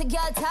the dirty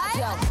girl tie.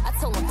 Yo, I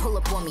told him pull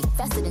up on me,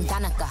 faster than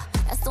Danica.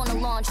 That's on the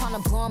lawn,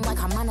 tryna blow him like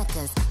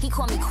harmonicas. He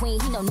call me queen,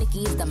 he know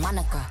Nikki is the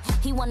moniker.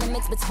 He wanna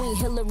mix between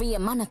Hillary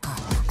and Monica.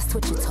 I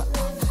switch it up,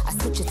 I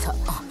switch it up.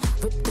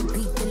 Rip the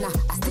beat and I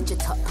stitch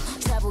it up.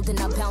 Traveled and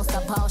I bounced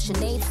up all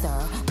Sinead,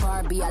 sir.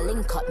 Barbie, I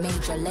link up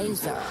Major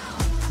Lazer.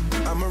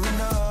 I'm a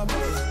runner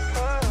boy.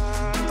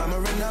 I'm a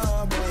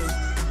runner boy.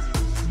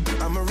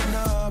 I'm a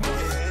runner boy.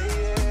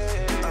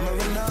 I'm a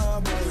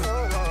runner boy.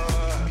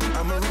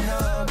 I'm a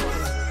runner boy.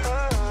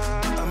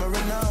 I'm a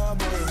runner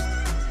boy.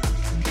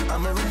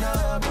 I'm a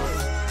runner boy.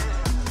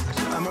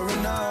 I'm a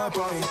runner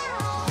boy.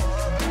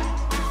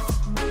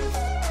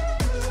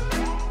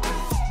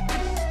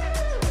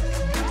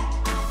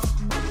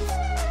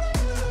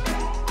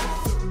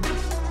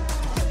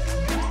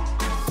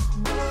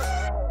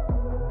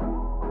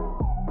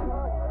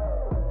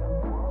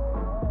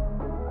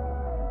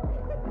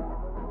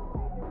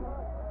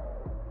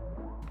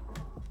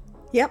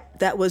 Yep,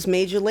 that was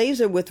Major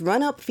Lazer with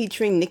Run Up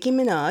featuring Nicki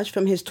Minaj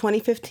from his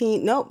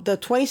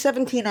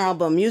 2017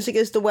 album, Music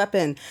is the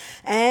Weapon.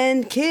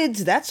 And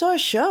kids, that's our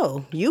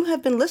show. You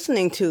have been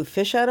listening to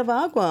Fish Out of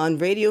Agua on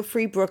Radio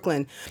Free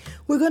Brooklyn.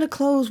 We're going to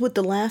close with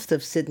the last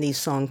of Sydney's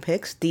song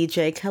picks,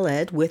 DJ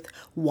Khaled with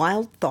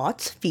Wild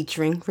Thoughts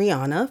featuring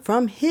Rihanna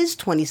from his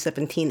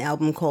 2017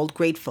 album called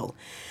Grateful.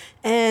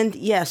 And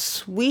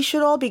yes, we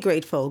should all be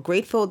grateful.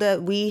 Grateful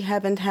that we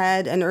haven't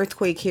had an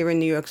earthquake here in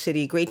New York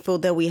City. Grateful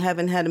that we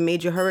haven't had a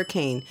major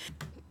hurricane.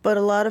 But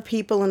a lot of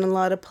people in a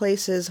lot of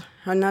places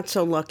are not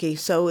so lucky.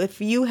 So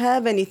if you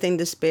have anything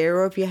to spare,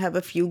 or if you have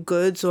a few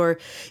goods, or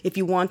if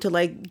you want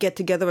to get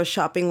together a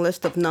shopping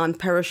list of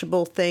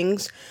non-perishable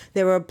things,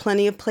 there are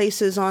plenty of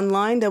places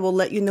online that will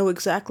let you know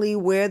exactly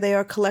where they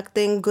are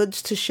collecting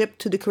goods to ship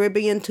to the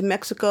Caribbean, to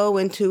Mexico,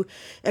 and to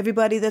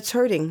everybody that's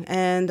hurting.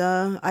 And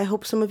I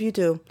hope some of you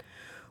do.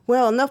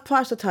 Well, enough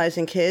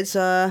proselytizing, kids.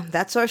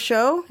 That's our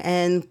show,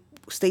 and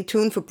stay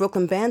tuned for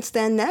Brooklyn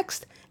Bandstand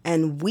next,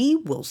 and we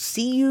will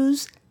see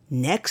yous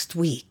next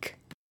week.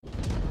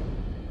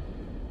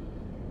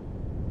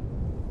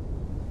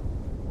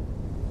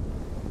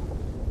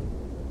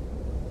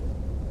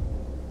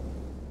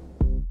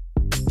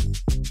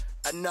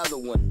 Another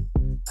one.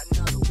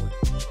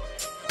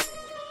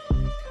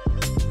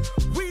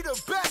 We the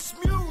best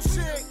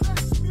music.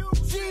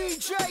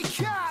 DJ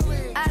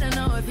Khaled. I don't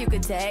know if you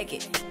could take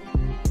it.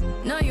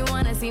 No, you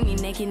wanna see me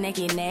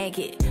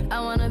naked. I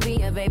wanna be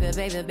a baby.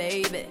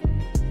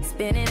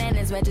 Spinning in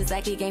his red just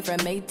like he came from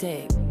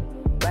Maytag.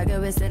 Rocket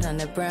with it on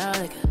the brown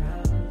liquor.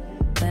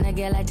 When I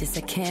get like this,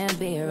 I can't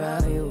be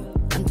around you.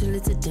 I'm too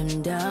little to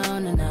dim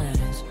down the night.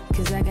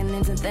 'Cause I can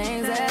name some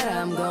things that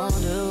I'm gon'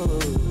 do.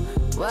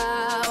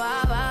 Wow,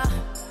 wow, wow.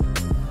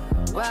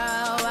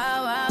 Wow,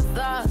 wow, wow,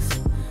 thoughts.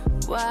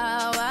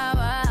 Wow, wow,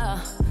 wow.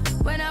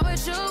 When I'm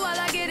with you, all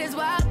I get is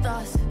wild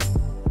thoughts.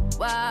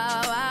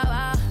 Wow, wow,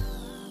 wow.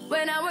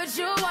 When I'm with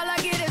you, all I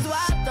get is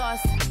wild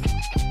thoughts.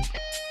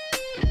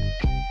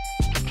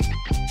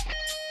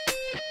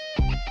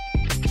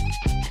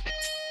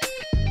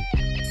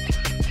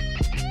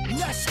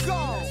 Let's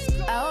go.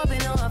 I hope you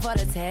know I'm for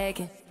the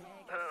taking.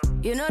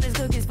 You know this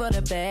cookie's for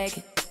the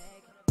bag.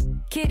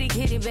 Kitty,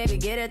 baby,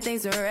 get her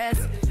things to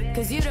rest.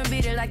 Cause you done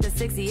beat it like the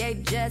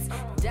 68 Jets.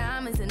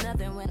 Diamonds are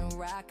nothing when I'm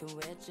rocking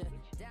with you.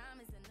 Diamonds